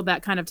steal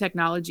that kind of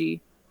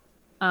technology,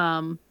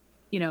 from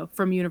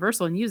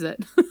Universal and use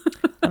it.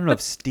 I don't know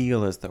if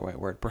steal is the right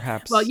word.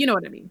 Perhaps. Well, you know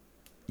what I mean.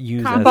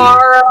 Use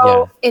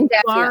borrow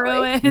indefinitely.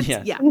 Borrow it.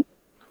 Yes. Yeah. And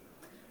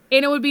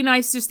it would be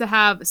nice just to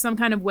have some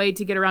kind of way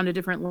to get around to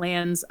different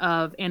lands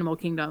of Animal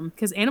Kingdom,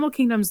 because Animal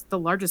Kingdom's the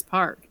largest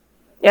park.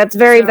 Yeah, it's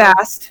very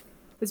vast.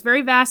 It's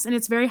very vast and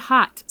it's very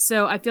hot.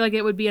 So I feel like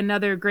it would be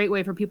another great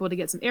way for people to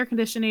get some air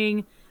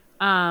conditioning,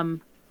 and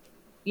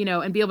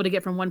be able to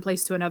get from one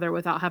place to another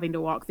without having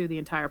to walk through the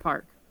entire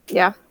park.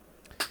 Yeah.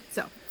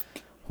 So.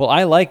 Well,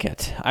 I like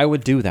it. I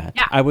would do that.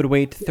 Yeah. I would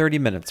wait 30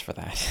 minutes for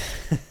that.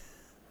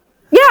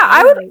 Yeah,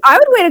 I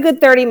would wait a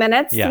good 30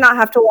 minutes to not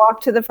have to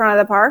walk to the front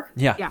of the park.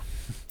 Yeah. Yeah.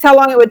 It's how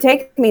long it would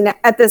take me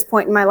at this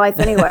point in my life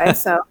anyway,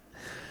 so.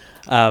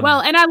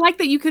 Well, and I like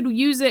that you could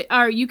use it,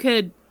 or you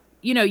could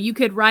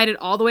ride it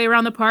all the way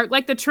around the park,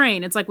 like the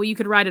train. It's like, well, you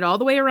could ride it all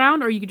the way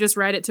around, or you could just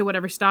ride it to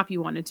whatever stop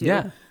you wanted to.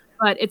 Yeah.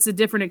 But it's a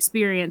different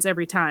experience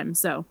every time,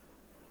 so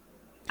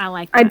I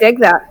like that. I dig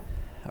that.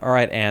 All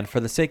right, Anne, for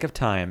the sake of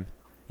time,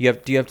 do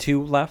you have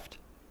two left?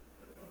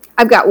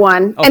 I've got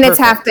one, and perfect. it's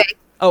half baked.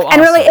 Oh, awesome.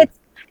 And really,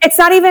 it's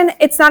not even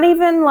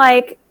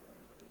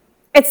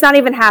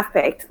half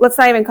baked. Let's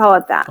not even call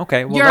it that.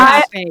 Okay. Well, You're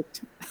half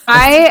baked.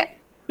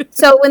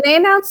 So when they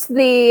announced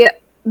the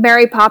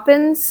Mary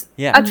Poppins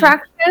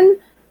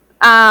attraction,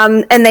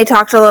 and they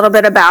talked a little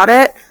bit about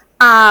it,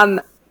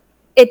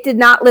 it did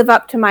not live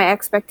up to my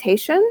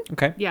expectation.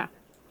 Okay. Yeah.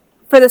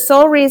 For the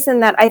sole reason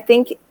that I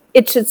think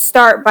it should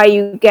start by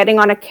you getting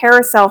on a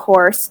carousel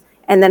horse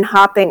and then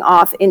hopping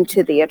off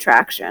into the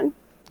attraction.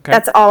 Okay.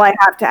 That's all I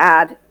have to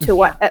add to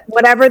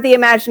whatever the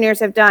Imagineers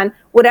have done.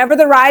 Whatever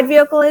the ride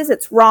vehicle is,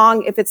 it's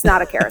wrong if it's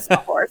not a carousel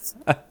horse.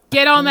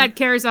 Get on that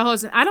carousel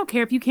horse. I don't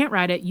care if you can't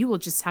ride it. You will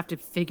just have to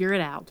figure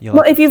it out.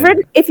 Well, if you've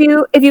ridden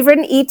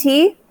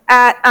ET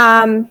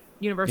at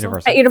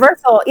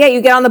Universal, yeah,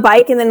 you get on the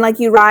bike and then like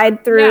you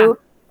ride through.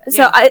 Yeah.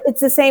 So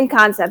it's the same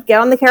concept. Get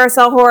on the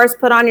carousel horse,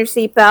 put on your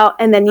seatbelt,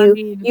 and then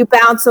you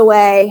bounce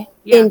away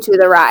into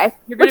the ride.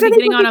 You're going to be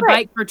getting on a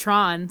bike for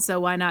Tron, so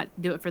why not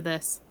do it for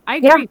this? I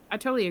agree. Yeah. I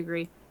totally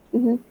agree.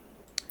 Mm-hmm.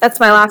 That's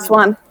my last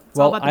one.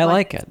 Well, I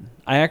like it.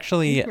 I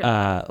actually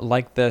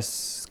like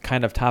this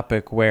kind of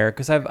topic where,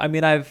 because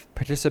I've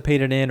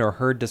participated in or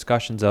heard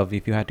discussions of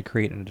if you had to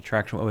create an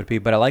attraction, what would it be?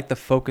 But I like the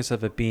focus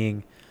of it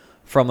being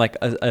from like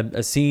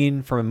a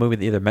scene from a movie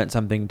that either meant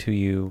something to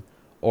you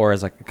or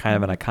as like a kind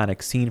of an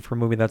iconic scene for a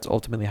movie that's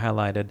ultimately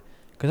highlighted.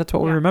 Because that's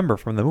what we remember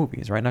from the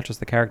movies, right? Not just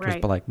the characters,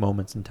 but like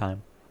moments in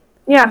time.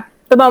 Yeah,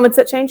 the moments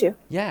that change you.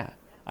 Yeah.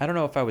 I don't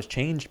know if I was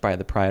changed by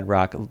the Pride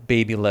Rock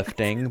baby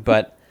lifting,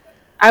 but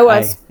I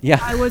was.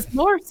 I was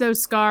more so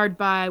scarred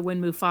by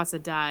when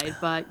Mufasa died,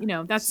 but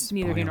that's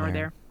neither here nor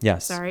there.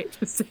 Yes. Sorry.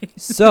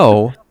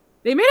 So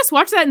they made us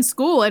watch that in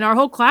school, and our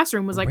whole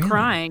classroom was like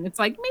crying. It's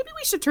like, maybe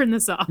we should turn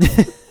this off.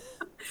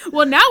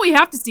 Well, now we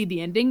have to see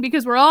the ending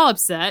because we're all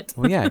upset.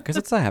 Well, yeah, because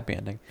it's a happy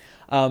ending.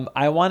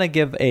 I want to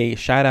give a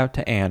shout out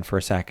to Anne for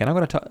a second. I'm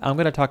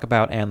going to talk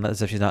about Anne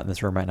as if she's not in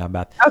this room right now,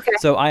 Beth. Okay.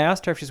 So I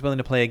asked her if she's willing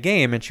to play a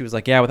game, and she was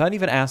like, yeah, without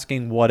even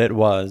asking what it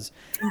was.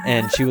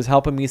 And she was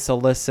helping me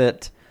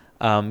solicit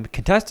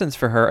contestants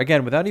for her,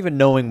 again, without even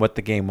knowing what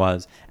the game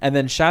was. And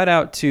then shout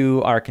out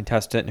to our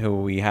contestant who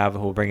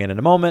we'll bring in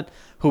a moment,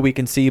 who we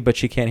can see, but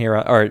she can't hear,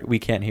 or we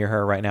can't hear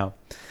her right now.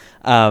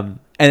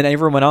 And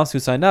everyone else who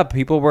signed up,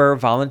 people were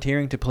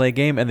volunteering to play a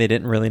game and they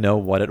didn't really know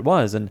what it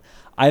was. And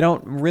I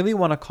don't really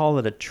want to call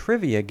it a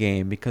trivia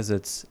game because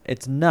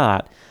it's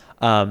not.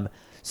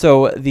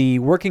 So the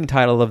working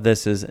title of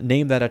this is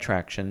Name That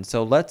Attraction.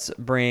 So let's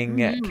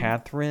bring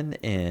Catherine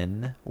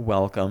in.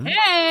 Welcome.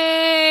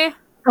 Hey!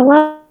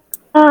 Hello.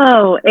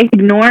 Oh,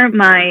 ignore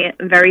my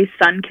very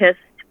sun-kissed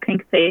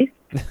pink face.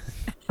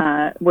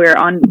 We're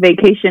on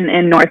vacation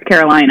in North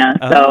Carolina,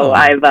 so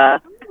I've...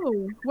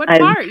 what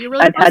part? You're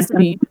really close to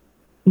me.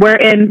 We're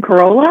in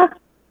Corolla.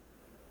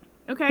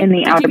 Okay. In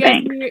the Outer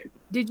Banks.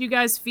 Did you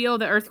guys feel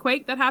the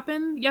earthquake that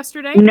happened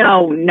yesterday?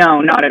 No,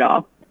 not at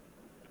all.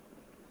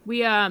 We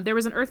there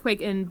was an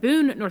earthquake in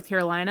Boone, North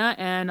Carolina,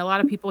 and a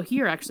lot of people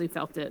here actually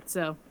felt it.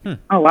 So.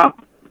 Oh wow.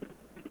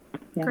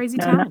 Crazy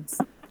times.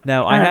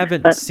 Now, I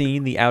haven't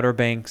seen the Outer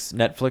Banks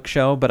Netflix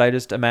show, but I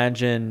just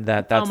imagine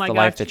that's the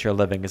life that you're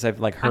living, because I've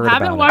heard about it. I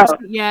haven't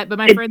watched it yet, but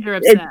my friends are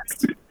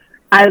obsessed.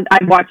 I've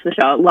watched the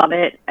show, love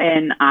it,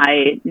 and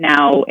I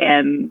now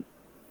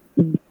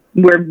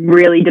we're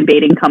really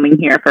debating coming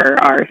here for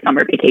our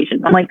summer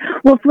vacations. I'm like,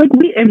 well,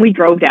 if we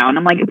drove down.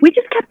 I'm like, if we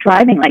just kept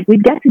driving, like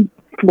we'd get to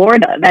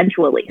Florida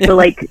eventually. So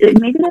like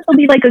maybe this will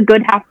be like a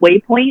good halfway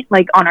point,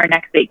 like on our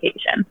next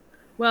vacation.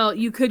 Well,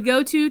 you could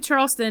go to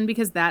Charleston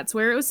because that's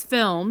where it was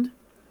filmed.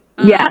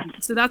 Yes.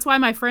 So that's why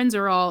my friends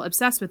are all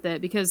obsessed with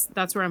it, because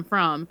that's where I'm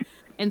from.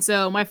 And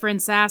so my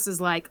friend Sass is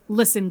like,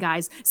 listen,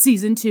 guys,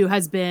 season 2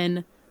 has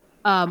been,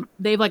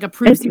 they've like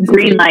approved it's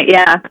green light.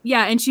 Yeah.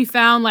 Yeah. And she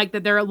found like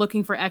that they're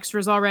looking for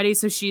extras already.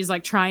 So she's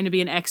like trying to be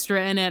an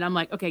extra in it. I'm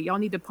like, okay, y'all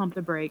need to pump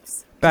the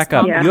brakes. Back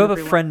up. You have a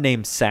friend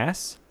named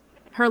Sass?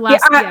 Her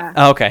last,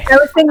 Oh, okay. I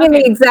was thinking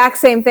the exact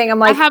same thing. I'm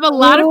like, I have a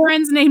lot of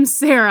friends named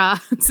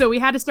Sarah. So we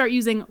had to start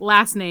using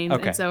last names.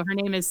 Okay. And so her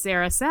name is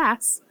Sarah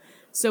Sass.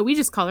 So we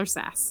just call her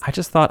Sass. I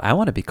just thought I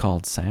want to be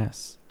called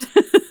Sass.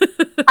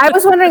 I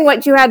was wondering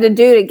what you had to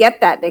do to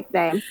get that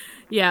nickname.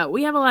 Yeah,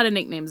 we have a lot of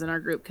nicknames in our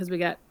group because we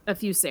got a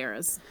few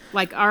Sarahs.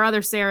 Like our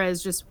other Sarah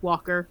is just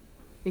Walker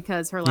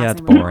because her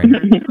last name boring.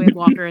 was Walker. We have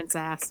Walker and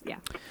Sass. Yeah,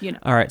 you know.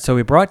 All right, so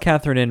we brought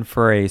Catherine in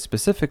for a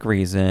specific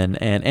reason,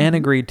 and Anne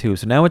agreed to.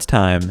 So now it's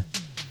time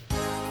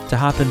to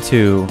hop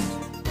into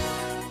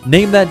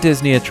Name That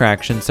Disney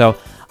Attraction. So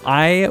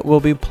I will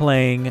be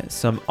playing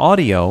some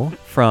audio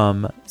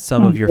from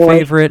some of your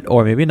favorite,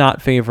 or maybe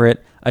not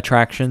favorite,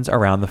 attractions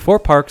around the 4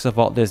 parks of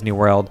Walt Disney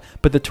World.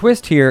 But the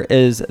twist here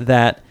is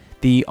that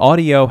the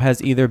audio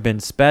has either been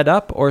sped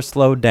up or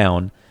slowed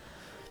down.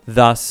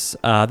 Thus,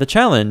 the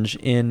challenge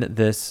in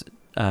this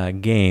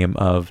game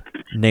of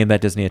Name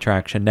That Disney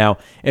Attraction. Now,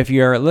 if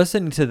you're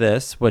listening to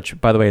this, which,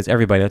 by the way, is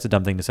everybody, that's a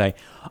dumb thing to say,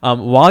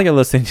 while you're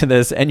listening to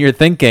this and you're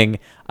thinking,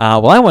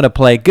 well, I want to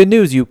play, good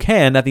news, you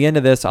can. At the end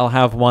of this, I'll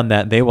have one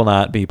that they will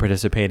not be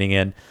participating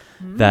in,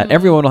 that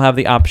everyone will have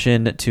the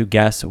option to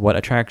guess what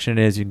attraction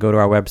it is. You can go to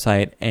our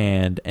website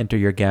and enter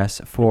your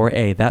guess for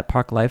a That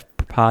Park Life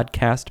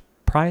podcast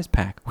prize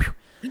pack. Whew.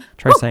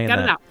 Try saying that.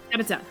 Got it out. Got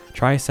it done.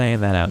 Try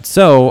saying that out.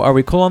 So, are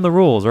we cool on the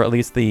rules, or at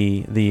least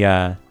the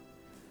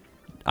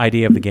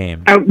idea of the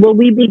game? Will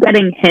we be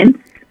getting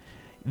hints?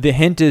 The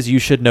hint is you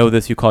should know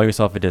this. You call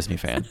yourself a Disney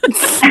fan.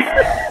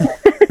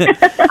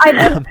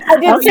 I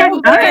did so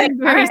good.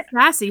 Very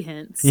sassy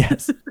hints.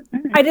 Yes.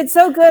 I did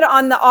so good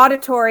on the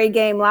auditory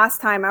game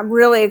last time. I'm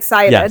really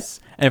excited. Yes.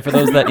 And for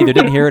those that either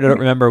didn't hear it or don't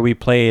remember, we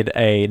played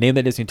a Name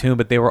That Disney tune,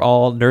 but they were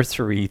all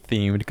nursery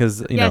themed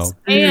because, you know.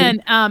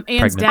 And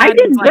Anne's dad I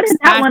did was, good at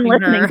that one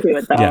listening to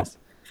it, though. Yes.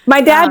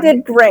 My dad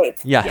did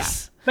great.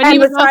 Yes. But And he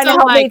was was trying to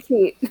also help me like,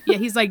 cheat. yeah,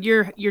 he's like,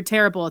 you're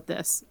terrible at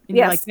this. And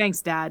you're like,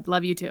 thanks, Dad.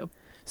 Love you too.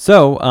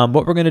 So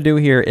what we're going to do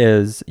here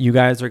is you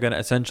guys are going to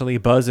essentially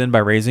buzz in by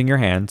raising your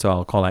hand. So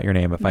I'll call out your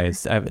name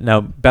if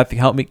now, Beth,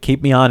 help me,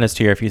 keep me honest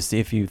here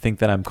if you think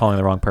that I'm calling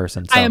the wrong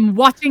person. So. I am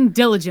watching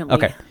diligently.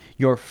 Okay.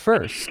 You're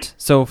first.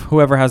 So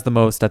whoever has the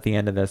most at the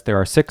end of this, there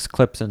are 6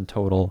 clips in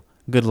total.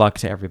 Good luck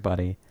to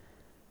everybody.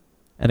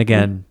 And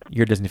again,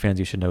 you're Disney fans,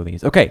 you should know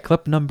these. Okay,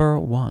 clip number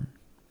 1.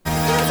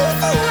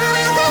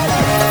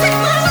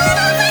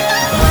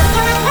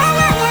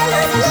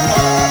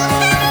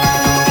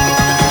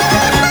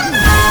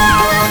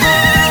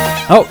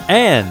 Oh,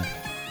 Anne.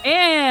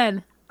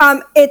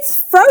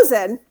 It's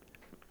Frozen.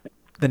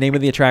 The name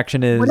of the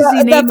attraction is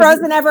The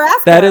Frozen Ever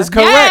After. That is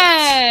correct.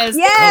 Yes.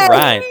 Yes. All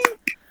right.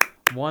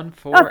 1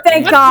 4. Oh,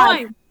 thank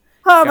God.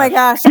 Oh my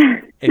gosh.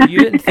 If you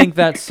didn't think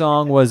that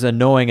song was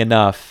annoying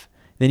enough,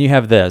 then you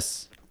have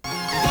this.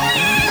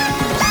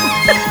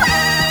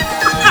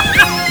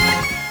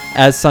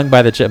 As sung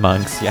by the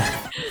Chipmunks.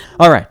 Yeah.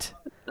 All right.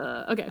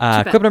 Okay.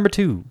 Clip number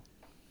 2.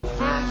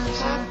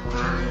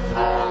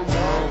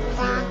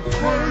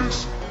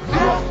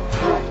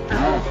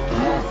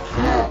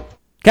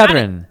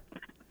 Catherine.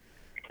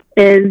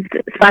 Is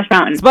Splash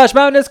Mountain. Splash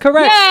Mountain is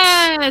correct.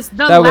 Yes,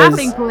 the That was-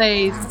 laughing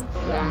place.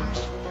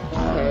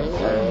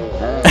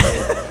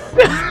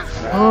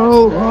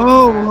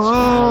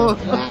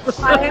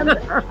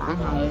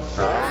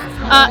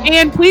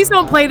 And please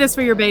don't play this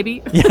for your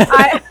baby.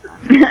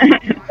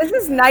 This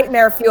is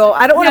nightmare fuel.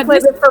 I don't want to play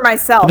this for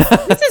myself.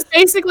 This is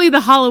basically the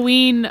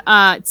Halloween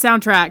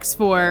soundtracks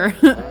for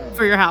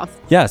for your house.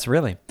 Yes,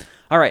 really.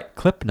 All right,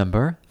 clip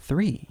number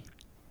 3.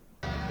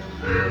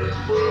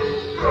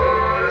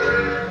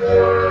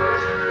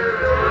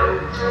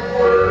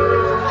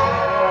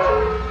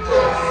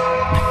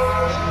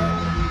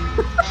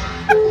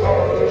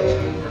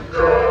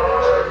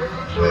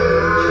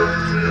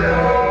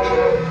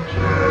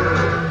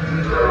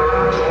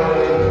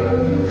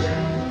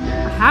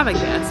 I have a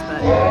guess,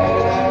 but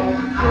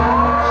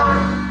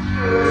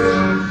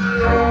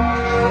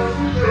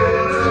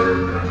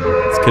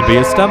This could be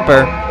a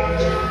stumper.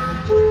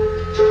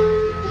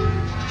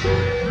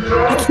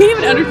 I can't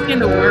even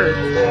understand the words.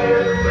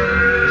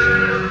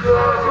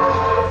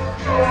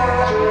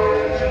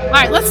 All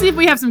right, let's see if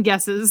we have some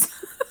guesses.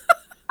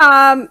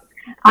 I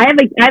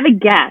have a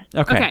guess.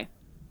 Okay.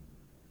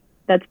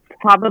 That's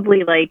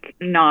probably like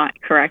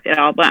not correct at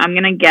all, but I'm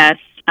gonna guess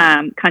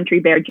Country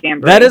Bear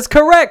Jamboree. That is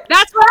correct.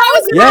 That's what I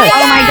was Yes. Oh my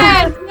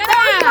That god.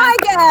 was my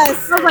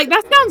guess. I was like,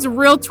 that sounds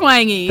real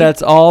twangy.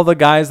 That's all the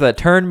guys that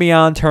turned me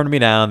on, turned me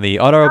down. The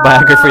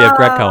autobiography of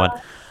Greg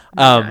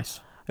Cohen,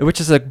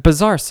 which is a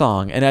bizarre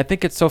song, and I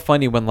think it's so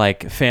funny when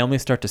like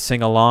families start to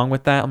sing along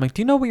with that. I'm like,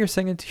 do you know what you're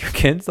singing to your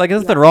kids? Like,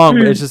 there's nothing wrong,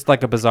 but it's just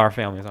like a bizarre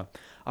family song.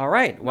 All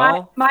right,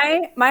 well,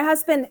 my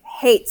husband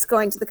hates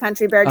going to the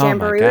Country Bear Oh my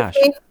Jamboree gosh.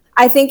 with me.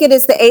 I think it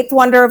is the 8th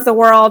wonder of the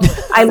world.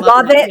 I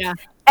love it. Yeah.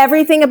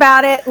 Everything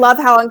about it. Love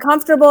how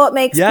uncomfortable it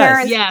makes Yes.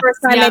 parents Yes. the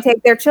first time Yep. they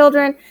take their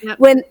children. Yep.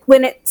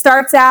 When it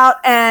starts out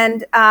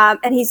and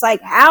he's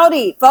like,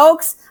 "Howdy,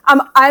 folks." I'm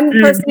the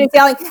person who's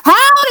yelling,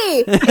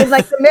 "Howdy!" It's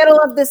like the middle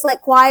of this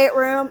like quiet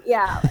room.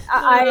 Yeah,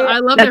 I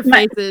love their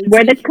faces.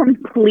 We're the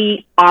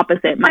complete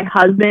opposite. My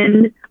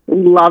husband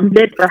loves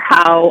it for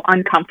how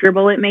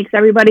uncomfortable it makes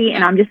everybody,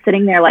 and I'm just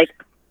sitting there like,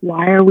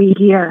 why are we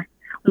here?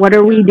 What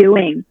are we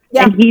doing?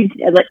 Yeah. And he's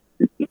like,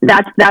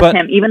 that's But-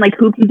 him. Even like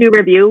Hoop-Dee-Doo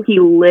review, he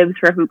lives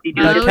for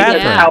Hoop-Dee-Doo. Oh, just yeah.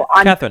 because of how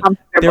Catherine,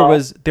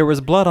 uncomfortable. there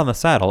was blood on the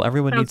saddle.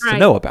 Everyone That's needs to right.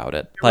 know about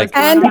it. Like,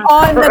 and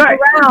on the Right,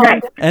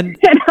 ground. right.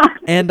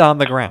 and on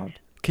the ground.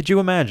 Could you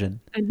imagine?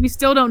 And we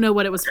still don't know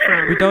what it was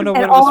from. We don't know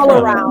what And it was all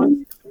from.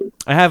 around.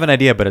 I have an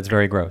idea, but it's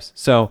very gross.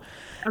 So,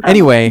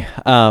 anyway,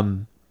 How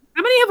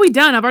many have we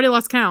done? I've already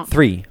lost count.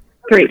 3.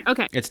 3.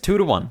 Okay. It's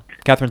 2-1.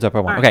 Catherine's up by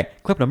 1. All right. Okay,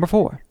 clip number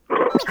 4.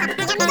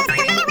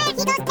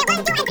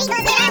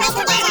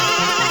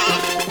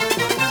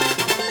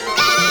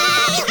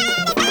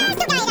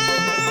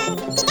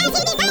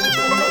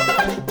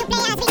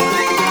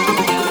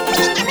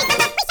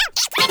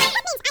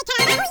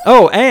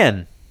 Oh,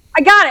 Anne.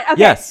 I got it. Okay.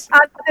 Yes.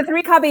 The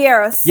Three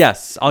Caballeros.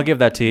 Yes, I'll give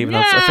that to you. Even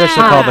though it's Yeah.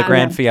 officially called the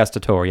Grand Fiesta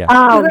Tour. Yeah. The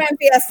Oh, Grand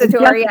Fiesta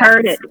just Tour. Yes.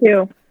 heard it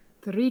too.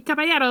 Three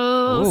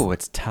caballeros. Oh,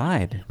 it's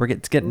tied.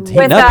 It's getting With,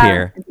 heating up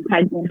here.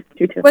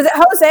 Was it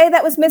Jose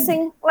that was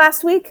missing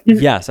last week?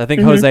 Yes, I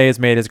think Jose has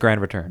made his grand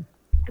return.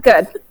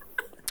 Good.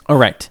 All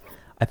right.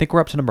 I think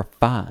we're up to number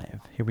 5.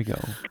 Here we go.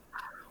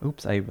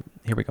 Oops, here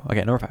we go.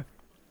 Okay, number 5.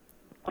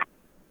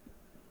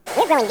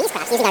 We're growing these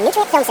crops using our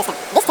nutrient film system.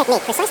 This technique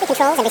precisely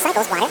controls and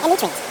recycles water and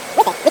nutrients.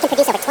 With it, we can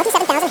produce over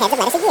 27,000 heads of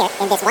lettuce a year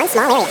in this one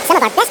small area. Some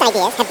of our best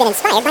ideas have been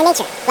inspired by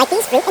nature, like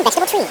these fruit and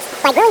vegetable trees.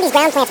 By growing these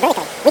ground plants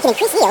vertically, we can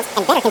increase yields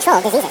and better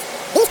control diseases.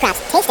 These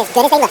crops taste as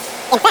good as they look.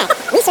 In fact,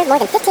 we serve more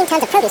than 15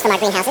 tons of produce from our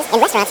greenhouses in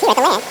restaurants here at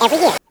the land every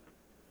year.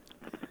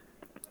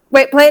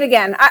 Wait, play it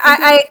again.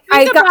 I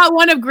Think got. about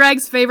one of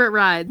Greg's favorite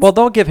rides. Well,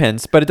 don't give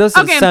hints, but it does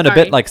Okay, I'm sound a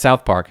sorry. bit like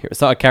South Park here.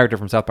 So a character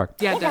from South Park.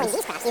 Yeah, We're it growing does.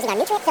 these crops using our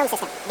nutrient film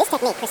system. This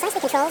technique precisely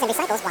controls and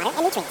recycles water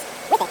and nutrients.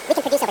 With it, we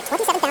can produce over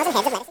 27,000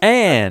 heads of lettuce.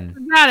 And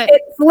Got it.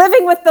 It's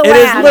living with the it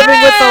is land.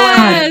 living with the Yes!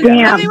 land.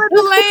 Damn. Living with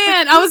the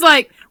land. I was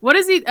like, what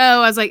is he?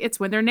 Oh, I was like, it's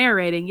when they're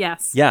narrating.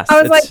 Yes. Yes.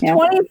 I was like it's-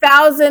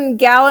 20,000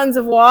 gallons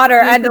of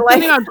water. I had to Something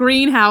like. about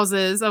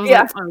greenhouses. I was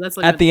Yeah. like, oh, that's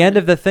like at the end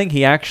of the thing,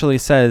 he actually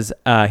says,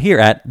 here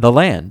at the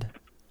land.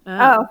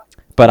 Oh,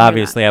 But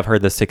obviously, I've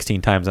heard this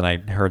 16 times, and I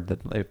heard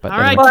that. But All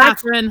right, anyway. Well,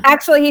 Catherine.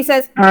 actually, he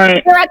says, All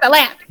right. "You're at the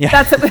land."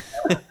 Yeah. That's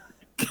it.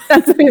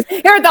 That's what he's,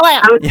 here at the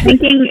lamp. I was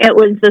thinking it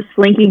was the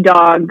Slinky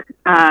Dog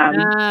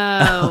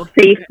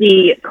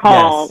safety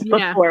call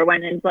before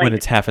when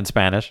it's half in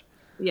Spanish.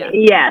 Yeah.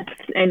 Yes,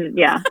 and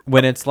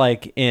when it's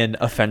like in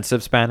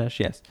offensive Spanish.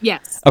 Yes.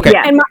 Yes. Okay.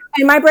 Yeah. And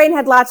my brain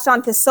had latched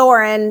onto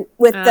Soren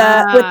with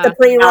the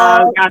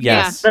pre-roll.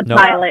 Yes. The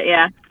pilot.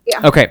 Yeah.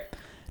 Okay.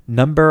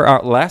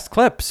 Our last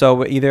clip.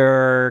 So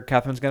either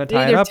Catherine's going to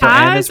tie it up or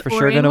Anna's for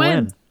sure going to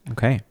win.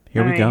 Okay.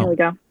 Here we go. Here we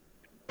go.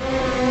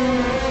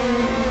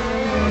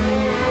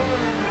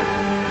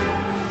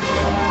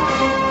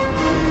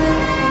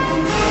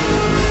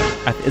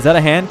 Is that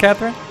a hand,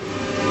 Catherine?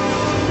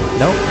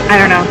 Nope. I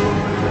don't know.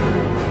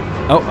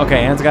 Oh, okay.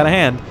 Anne's got a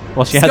hand.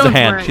 Well, she has a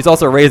hand. She's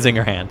also raising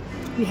her hand.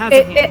 He has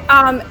a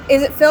hand.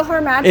 Is it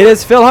PhilharMagic? It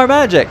is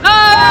PhilharMagic.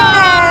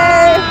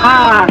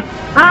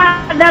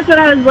 That's what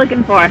I was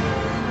looking for.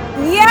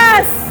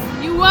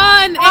 Yes. You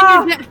won,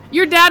 and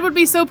your dad would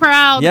be so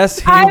proud. Yes,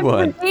 he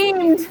would.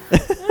 Redeemed.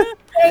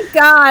 Thank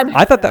God.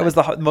 I thought that was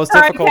the most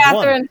difficult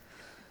Catherine. one.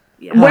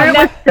 Yeah. Where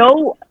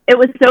it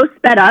was so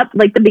sped up.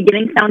 Like the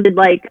beginning sounded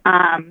like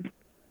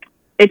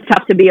It's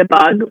Tough to Be a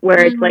Bug, where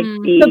it's like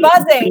the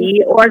buzzing,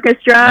 the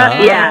orchestra.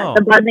 Oh. Yeah,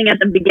 the buzzing at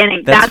the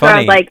beginning. That's where I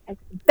was like.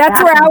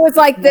 That's where I was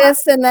like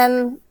this, and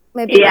then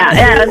maybe.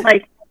 Yeah, I was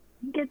like,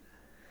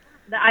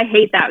 I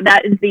hate that.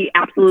 That is the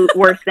absolute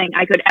worst thing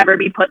I could ever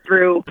be put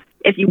through.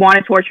 If you want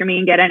to torture me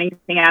and get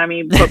anything out of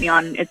me, put me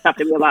on It's Tough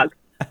to Be a Bug.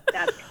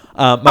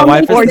 My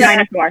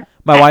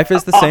wife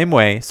is the same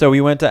way. So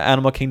we went to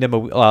Animal Kingdom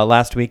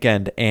last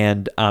weekend,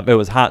 and it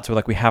was hot. So we're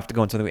like, we have to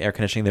go into the air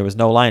conditioning. There was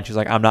no line. She's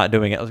like, I'm not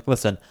doing it. I was like,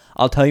 listen,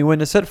 I'll tell you when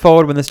to sit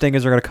forward when the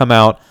stingers are going to come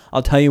out.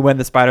 I'll tell you when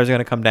the spiders are going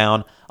to come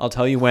down. I'll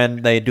tell you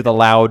when they do the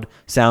loud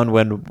sound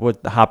when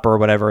the Hopper or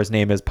whatever his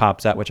name is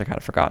pops out, which I kind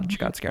of forgot. She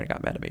got scared and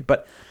got mad at me.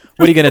 But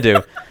what are you going to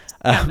do?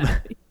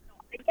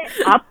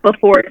 Get up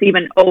before it's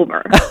even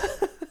over.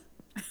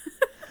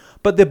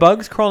 But the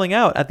bugs crawling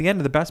out at the end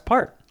are the best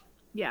part.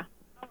 Yeah.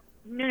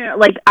 No.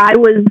 Like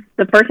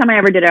the first time I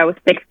ever did it, I was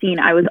 16.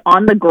 I was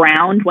on the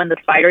ground when the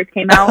spiders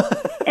came out,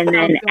 and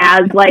then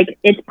as like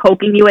it's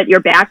poking you at your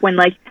back when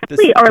like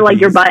or like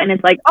your butt, and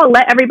it's like, oh,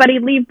 let everybody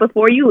leave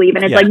before you leave,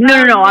 and it's like,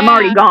 no, I'm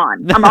already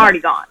gone. I'm already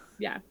gone.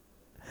 Yeah.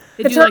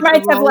 The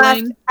termites have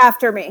left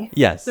after me.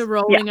 Yes. The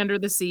rolling under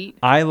the seat.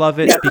 I love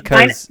it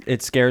because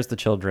it scares the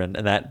children,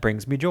 and that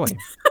brings me joy.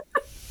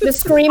 The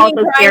screaming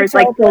also scares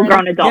like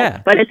full-grown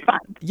adults, but it's fine.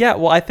 Yeah,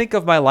 well, I think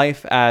of my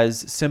life as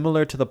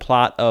similar to the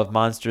plot of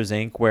Monsters,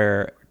 Inc.,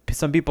 where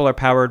some people are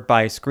powered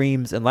by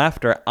screams and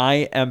laughter.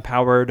 I am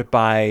powered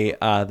by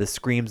the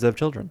screams of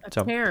children.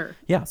 Terror.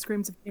 Yeah.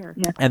 Screams of terror.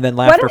 Yeah. And then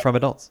laughter from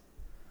adults.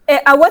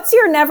 What's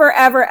your never,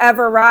 ever,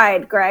 ever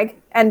ride,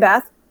 Greg and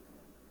Beth?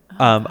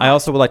 I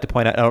also would like to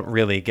point out I don't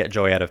really get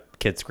joy out of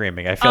kids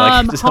screaming. I feel like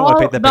I just don't want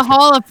to paint that picture. The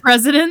Hall of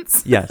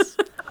Presidents? Yes.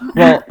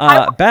 Well,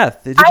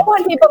 Beth. I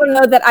want people to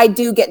know that I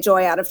do get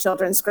joy out of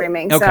children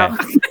screaming. Okay. So.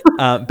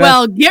 Beth,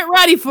 well, get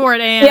ready for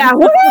it, Anne. Yeah.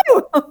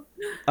 Woo-hoo!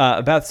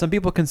 Beth, some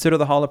people consider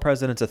the Hall of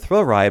Presidents a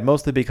thrill ride,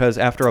 mostly because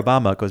after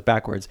Obama it goes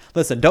backwards.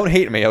 Listen, don't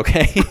hate me,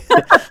 okay?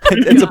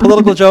 It's a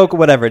political joke,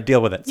 whatever.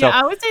 Deal with it. Yeah,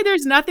 I would say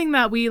there's nothing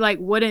that we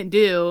wouldn't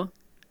do.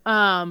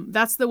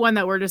 That's the one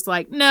that we're just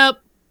like, nope,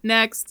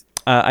 next.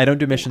 I don't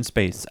do Mission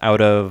Space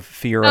out of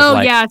fear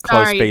of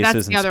close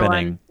spaces and spinning.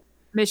 One.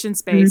 Mission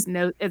Space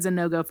is a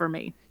no-go for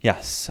me.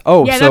 Yes.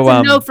 Oh, yeah, so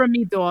that's a no from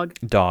me, dog.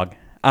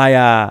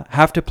 I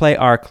have to play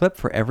our clip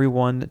for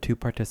everyone to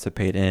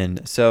participate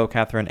in. So,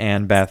 Catherine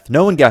and Beth,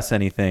 no one guess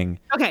anything.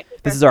 Okay.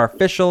 This is our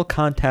official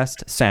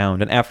contest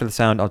sound, and after the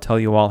sound, I'll tell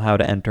you all how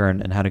to enter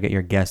and how to get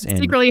your guess in.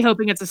 Secretly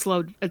hoping it's a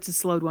slowed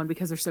one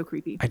because they're so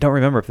creepy. I don't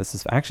remember if this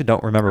is. I actually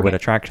don't remember what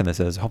attraction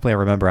this is. Hopefully, I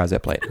remember as I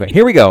play it. Okay,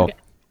 here we go. Okay.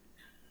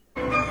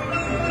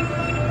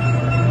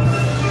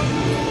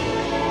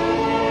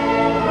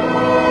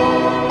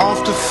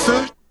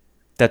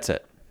 That's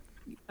it.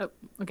 Oh,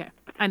 okay.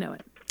 I know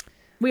it.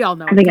 We all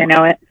know it. I think I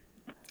know it.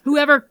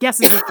 Whoever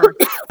guesses it first.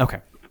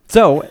 Okay.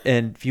 So,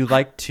 and if you'd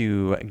like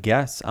to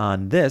guess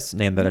on this,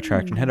 name that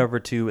attraction, head over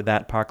to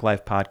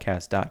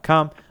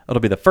thatparklifepodcast.com. It'll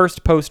be the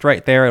first post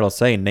right there. It'll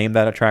say name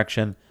that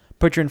attraction.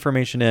 Put your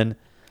information in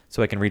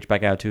so I can reach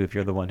back out to you if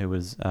you're the one who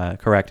was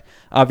correct.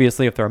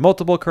 Obviously, if there are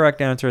multiple correct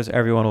answers,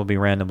 everyone will be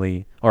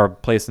randomly or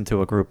placed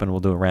into a group and we'll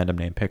do a random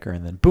name picker.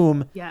 And then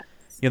boom. Yeah.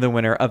 You're the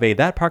winner of a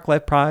That Park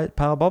Life a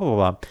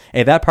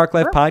That Park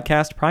Life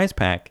podcast prize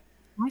pack.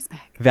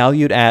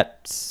 Valued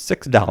at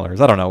 $6.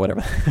 I don't know,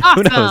 whatever.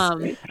 Awesome.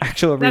 Who knows?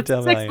 Actual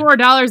retail value. That's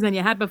 $4 than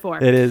you had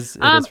before. It is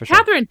for sure.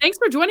 Catherine, thanks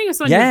for joining us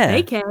on your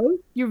vacation.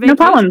 No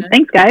problem.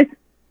 Thanks, guys.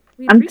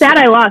 I'm sad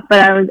I lost,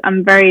 but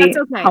I'm very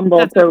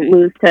humbled to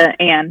lose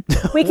to Anne.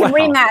 We can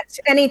rematch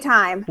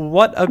anytime.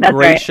 What a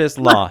gracious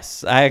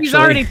loss. He's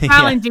already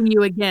challenging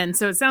you again,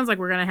 so it sounds like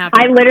we're going to have to.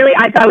 I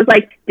was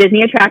like,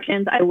 Disney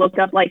attractions. I looked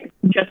up,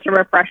 just to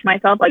refresh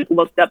myself,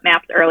 looked up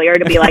maps earlier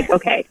to be like,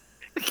 okay,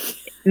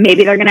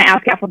 maybe they're going to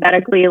ask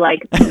alphabetically.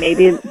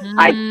 Maybe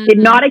I did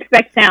not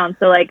expect sound,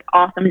 so,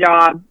 awesome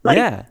job.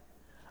 Yeah.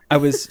 I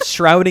was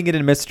shrouding it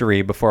in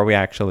mystery before we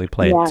actually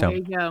played. Yeah. So. There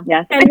you go.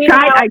 Yes, And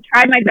I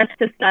tried my best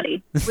to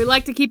study. We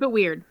like to keep it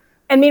weird.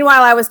 And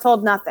meanwhile, I was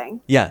told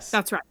nothing. Yes.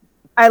 That's right.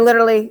 I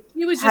literally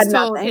He was had just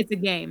told nothing. it's a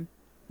game.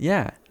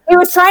 Yeah. He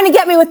was trying to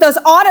get me with those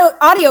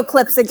audio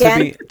clips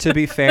again. To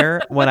be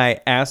fair, when I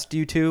asked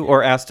you to,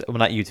 or asked, well,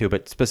 not you two,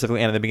 but specifically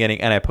Anna in the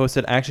beginning, and I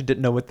posted, I actually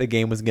didn't know what the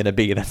game was going to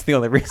be. That's the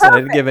only reason I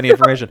didn't give any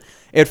information.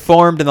 It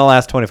formed in the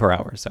last 24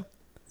 hours.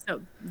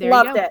 So there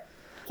Loved you go. it.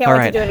 Can't All wait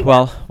right. to do it again.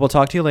 Well, we'll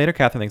talk to you later,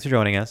 Catherine. Thanks for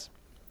joining us.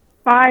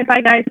 Bye,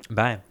 guys.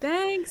 Bye.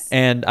 Thanks.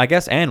 And I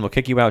guess Anne will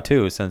kick you out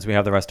too, since we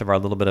have the rest of our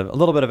little bit of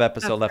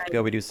episode That's left right. to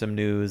go. We do some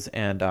news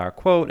and our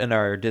quote and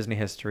our Disney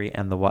history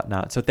and the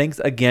whatnot. So thanks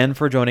again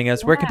for joining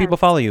us. Where can people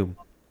follow you?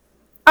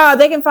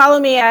 They can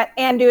follow me at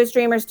And Do As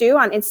Dreamers Do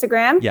on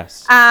Instagram.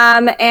 Yes.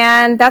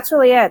 And that's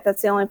really it.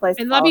 That's the only place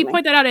And to let follow me me.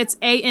 point that out. It's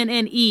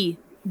ANNE.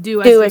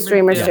 Do As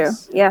Dreamers do. Do.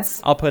 Yes.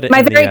 Yes. I'll put it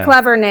My in very the,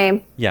 clever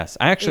name. Yes,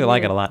 I actually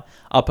like is. it a lot.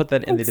 I'll put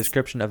that in the Thanks.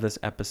 description of this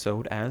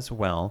episode as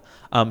well.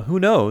 Who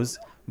knows?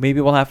 Maybe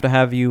we'll have to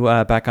have you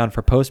back on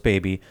for post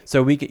baby.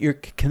 So we get your.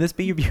 Can this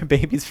be your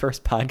baby's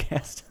first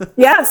podcast?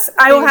 Yes.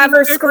 I will have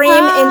her Baby scream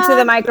surprise. into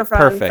the microphone.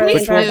 Perfect. for the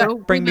Which entire will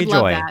time. bring We me would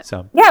love joy. that.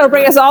 So Yeah, it'll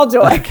bring us all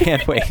joy. I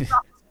can't wait.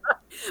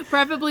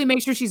 Preferably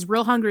make sure she's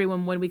real hungry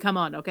when we come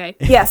on, okay?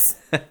 Yes.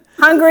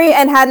 Hungry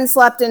and hadn't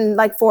slept in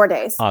like 4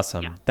 days.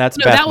 Awesome. That's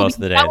No, Beth that will most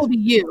be, of the That days. will be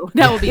you.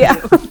 That will be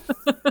Yeah.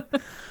 you.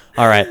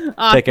 All right.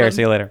 Take care. Awesome.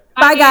 See you later.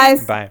 Bye,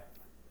 guys. Bye.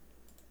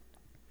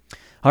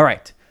 All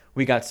right.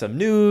 We got some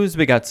news.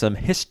 We got some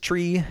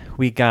history.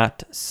 We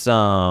got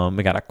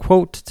a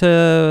quote to,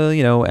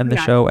 end the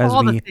got show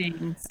all the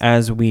things.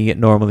 as we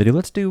normally do.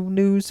 Let's do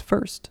news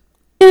first.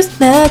 News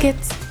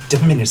nuggets. Dip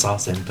them in your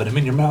sauce and put them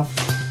in your mouth.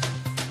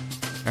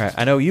 All right.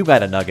 I know you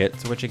got a nugget.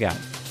 So what you got?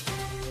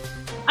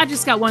 I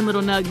just got one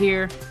little nug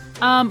here.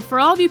 For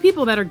all of you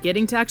people that are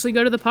getting to actually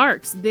go to the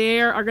parks,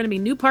 there are going to be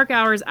new park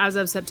hours as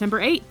of September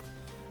 8th.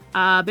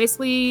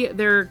 Basically,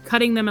 they're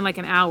cutting them in like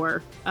an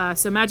hour.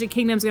 So Magic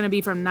Kingdom is going to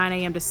be from 9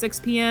 a.m. to 6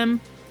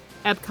 p.m.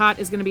 Epcot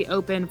is going to be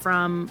open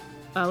from,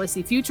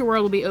 Future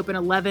World will be open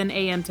 11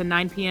 a.m. to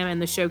 9 p.m. and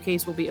the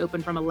Showcase will be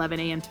open from 11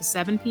 a.m. to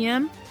 7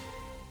 p.m.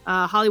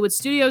 Hollywood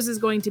Studios is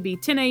going to be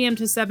 10 a.m.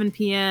 to 7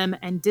 p.m.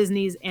 and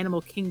Disney's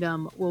Animal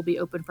Kingdom will be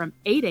open from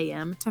 8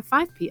 a.m. to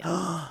 5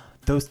 p.m.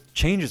 Those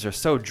changes are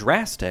so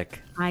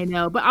drastic. I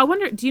know, but I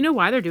wonder, do you know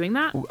why they're doing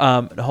that?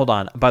 Hold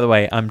on. By the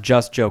way, I'm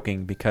just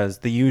joking because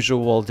the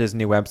usual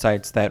Disney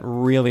websites that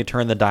really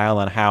turn the dial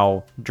on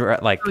how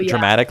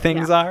dramatic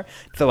things are.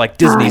 So like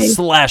Disney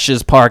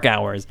slashes park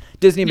hours.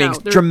 Disney makes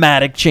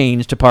dramatic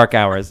change to park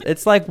hours.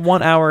 It's like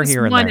 1 hour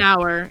here and there. 1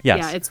 hour. Yes.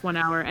 Yeah, it's 1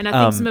 hour. And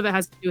I think some of it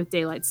has to do with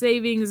daylight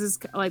savings is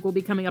will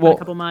be coming up in a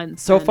couple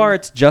months. So far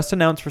it's just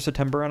announced for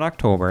September and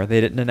October. They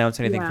didn't announce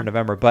anything for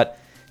November, but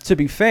to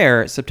be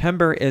fair,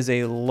 September is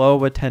a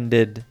low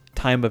attended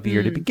time of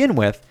year to begin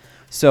with.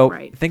 So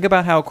think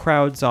about how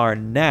crowds are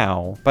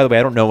now. By the way,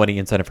 I don't know any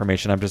inside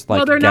information. I'm just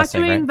like they're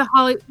guessing, not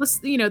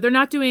doing they're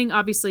not doing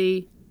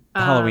obviously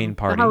Halloween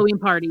party. The Halloween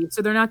party.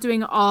 So they're not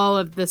doing all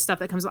of the stuff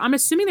that comes. I'm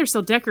assuming they're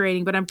still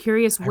decorating, but I'm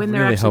curious when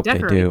they're actually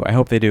decorating. I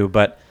hope they do,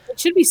 but it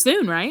should be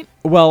soon, right?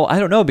 Well, I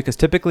don't know because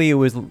typically it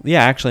was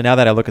actually now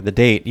that I look at the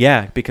date,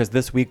 because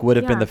this week would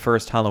have been the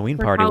first Halloween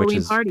party, which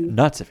is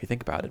nuts if you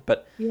think about it.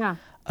 But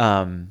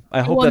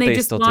I hope that they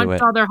just still do it.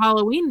 launched all their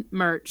Halloween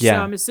merch, so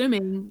I'm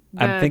assuming.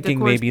 I'm thinking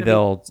maybe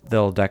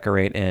they'll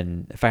decorate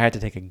in. If I had to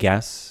take a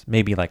guess,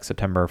 maybe like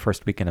September,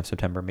 first weekend of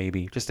September,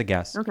 maybe just a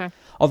guess. Okay.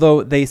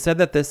 Although they said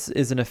that this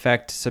is in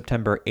effect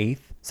September 8th,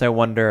 so I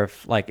wonder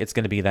if like it's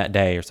going to be that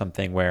day or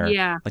something where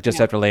like just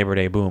after Labor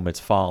Day, boom,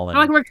 it's fall. And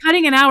like we're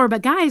cutting an hour,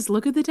 but guys,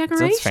 look at the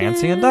decoration. It's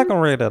fancy and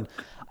decorated.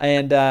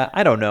 And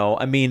I don't know.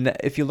 I mean,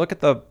 if you look at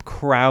the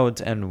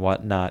crowds and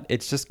whatnot,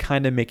 it's just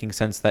kind of making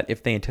sense that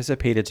if they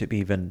anticipate it to be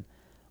even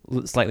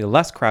slightly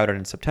less crowded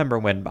in September,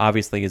 when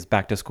obviously is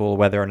back to school,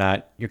 whether or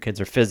not your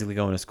kids are physically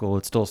going to school,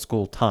 it's still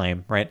school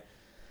time, right?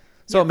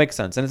 So it makes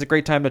sense. And it's a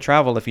great time to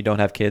travel if you don't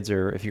have kids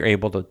or if you're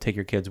able to take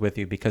your kids with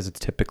you because it's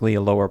typically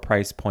a lower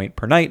price point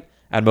per night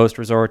at most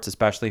resorts,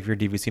 especially if you're a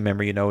DVC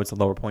member, it's a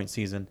lower point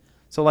season.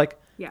 So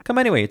come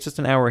anyway, it's just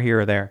an hour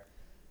here or there.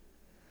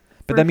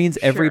 But that means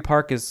every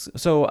park is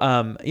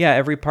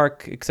every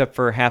park except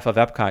for half of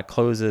Epcot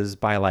closes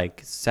by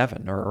like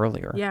 7 or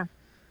earlier. Yeah.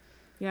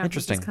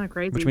 Interesting. It's kind of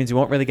crazy. Which means you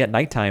won't really get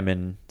nighttime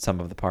in some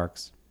of the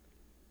parks.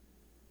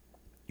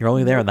 You're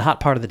only there in the hot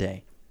part of the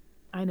day.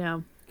 I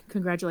know.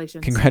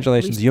 Congratulations.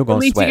 You'll go at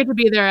least sweat. you get to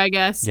be there, I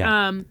guess.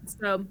 Yeah.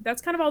 So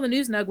that's kind of all the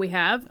news nug we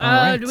have.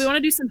 Right. Do we want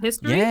to do some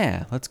history?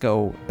 Yeah. Let's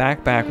go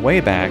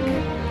way back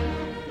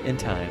in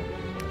time.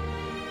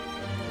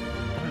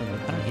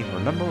 I don't even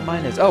remember what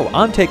mine is. Oh,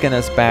 I'm taking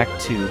us back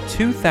to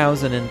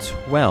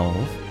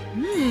 2012.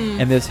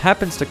 And this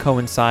happens to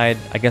coincide,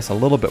 I guess, a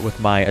little bit with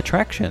my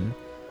attraction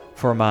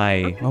for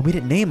my... Well, we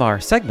didn't name our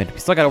segment. We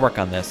still got to work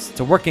on this. It's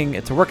a work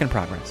in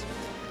progress.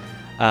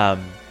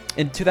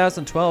 In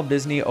 2012,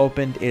 Disney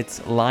opened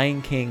its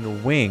Lion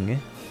King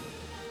Wing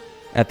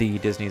at the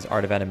Disney's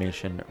Art of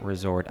Animation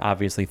Resort,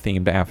 obviously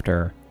themed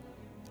after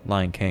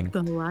Lion King.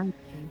 The Lion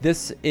King.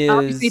 This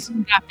Obviously is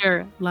named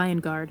after Lion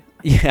Guard.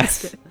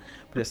 yes,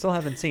 but I still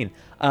haven't seen.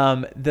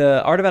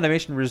 The Art of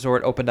Animation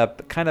Resort opened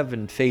up kind of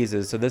in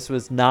phases, so this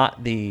was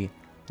not the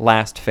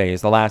last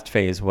phase. The last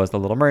phase was the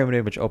Little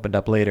Mermaid, which opened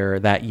up later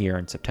that year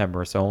in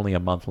September, so only a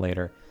month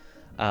later.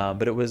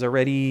 But it was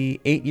already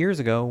 8 years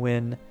ago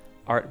when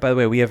Art. By the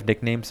way, we have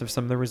nicknames of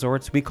some of the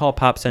resorts. We call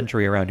Pop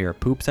Century around here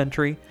Poop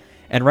Century,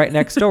 and right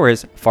next door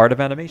is Fart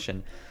of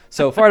Animation.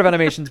 So Fart of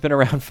Animation's been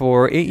around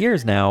for 8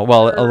 years now.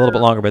 Well, a little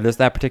bit longer, but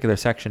that particular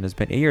section has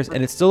been 8 years,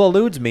 and it still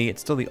eludes me. It's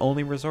still the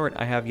only resort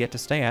I have yet to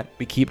stay at.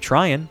 We keep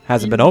trying.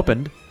 Hasn't been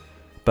opened,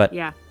 but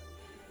Yeah.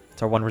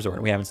 it's our one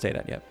resort we haven't stayed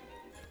at yet.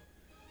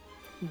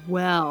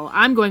 Well,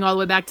 I'm going all the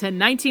way back to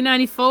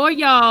 1994,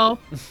 y'all.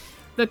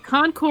 The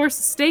Concourse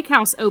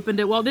Steakhouse opened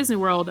at Walt Disney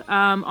World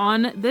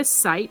on this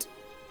site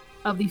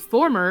of the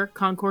former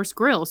Concourse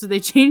Grill. So they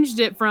changed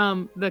it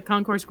from the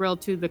Concourse Grill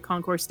to the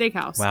Concourse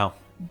Steakhouse. Wow.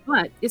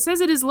 But it says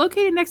it is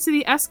located next to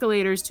the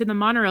escalators to the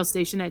monorail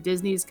station at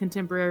Disney's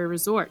Contemporary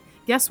Resort.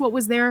 Guess what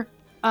was there?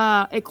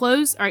 It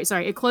closed. All right,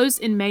 sorry. It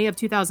closed in May of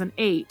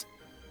 2008.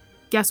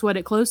 Guess what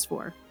it closed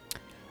for?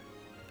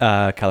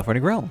 California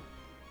Grill.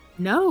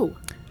 No.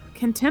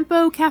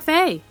 Contempo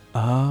Cafe.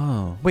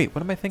 Oh, wait,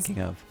 what am I thinking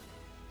of?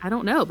 I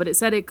don't know, but it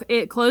said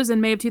it closed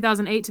in May of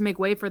 2008 to make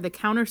way for the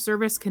counter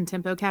service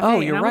Contempo Cafe.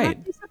 Oh, you're right.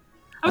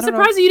 I was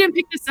surprised that you didn't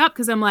pick this up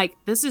because I'm like,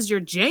 this is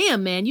your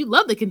jam, man. You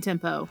love the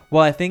Contempo.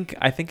 Well, I think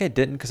I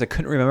didn't because I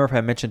couldn't remember if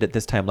I mentioned it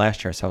this time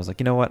last year. So I was like,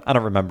 you know what? I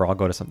don't remember. I'll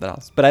go to something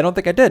else. But I don't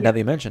think I did now that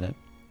you mention it.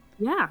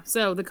 Yeah.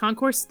 So the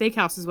Concourse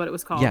Steakhouse is what it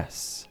was called.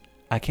 Yes.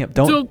 I can't.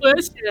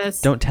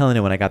 Delicious. Don't tell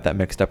anyone I got that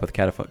mixed up with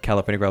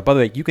California Grill. By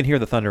the way, you can hear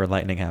the thunder and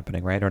lightning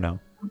happening, right? Or no?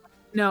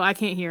 No, I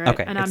can't hear it.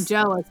 Okay, and I'm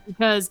jealous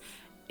because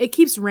it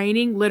keeps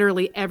raining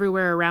literally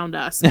everywhere around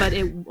us, but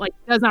it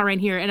does not rain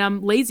here. And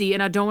I'm lazy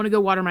and I don't want to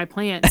go water my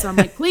plants. So I'm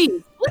like,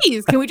 please,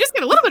 can we just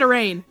get a little bit of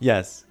rain?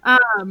 Yes.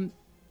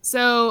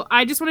 So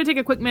I just want to take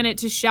a quick minute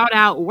to shout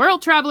out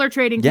World Traveler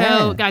Trading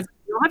Co. Guys, if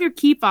you don't have your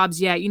key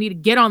fobs yet, you need to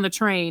get on the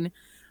train.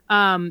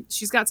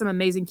 She's got some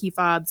amazing key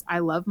fobs. I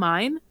love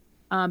mine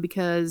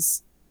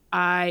because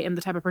I am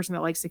the type of person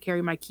that likes to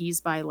carry my keys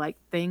by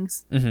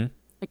things. Mm-hmm.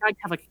 Like I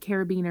have a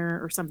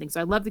carabiner or something. So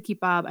I love the key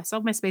fob. I still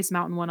have my Space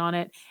Mountain one on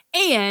it.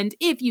 And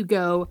if you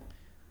go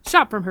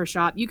shop from her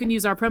shop, you can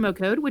use our promo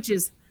code, which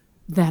is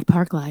That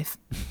Park Life.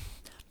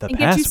 The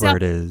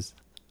password is.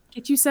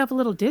 Get yourself a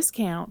little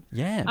discount.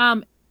 Yeah.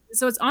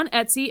 So it's on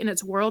Etsy and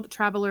it's World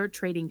Traveler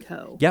Trading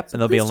Co. Yep, So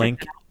and there'll be a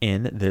link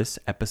in this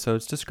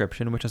episode's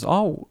description, which is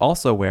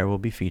also where we'll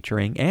be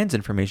featuring Anne's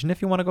information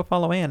if you want to go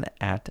follow Anne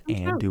at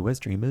Anne Do As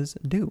Dreamers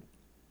Do.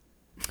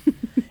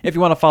 If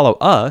you want to follow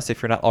us,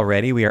 if you're not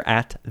already, we are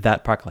at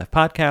That Park Life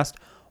Podcast,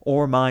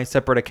 or my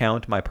separate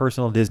account, my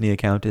personal Disney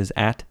account is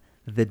at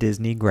The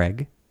Disney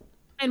Greg.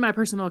 And my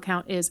personal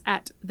account is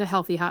at The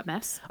Healthy Hot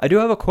Mess. I do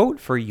have a quote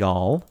for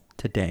y'all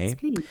today.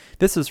 Yes,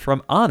 this is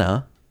from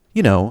Anna,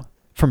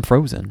 from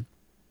Frozen.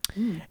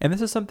 And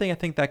this is something I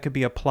think that could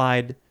be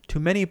applied to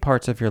many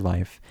parts of your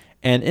life.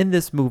 And in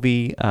this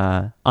movie,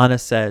 Anna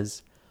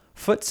says,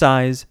 foot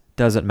size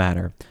doesn't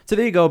matter. So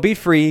there you go. Be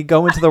free.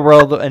 Go into the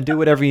world and do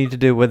whatever you need to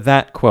do with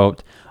that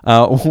quote.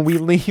 We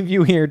leave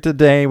you here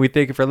today. We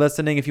thank you for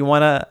listening. If you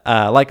want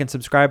to like and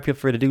subscribe, feel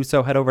free to do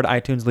so. Head over to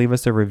iTunes. Leave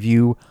us a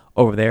review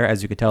over there.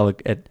 As you can tell,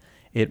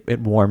 it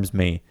warms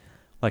me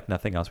like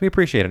nothing else. We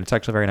appreciate it. It's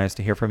actually very nice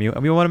to hear from you.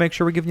 And we want to make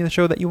sure we're giving you the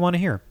show that you want to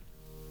hear.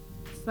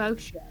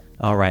 Faux show.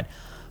 All right.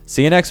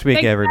 See you next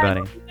week,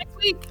 everybody. Next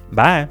week.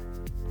 Bye.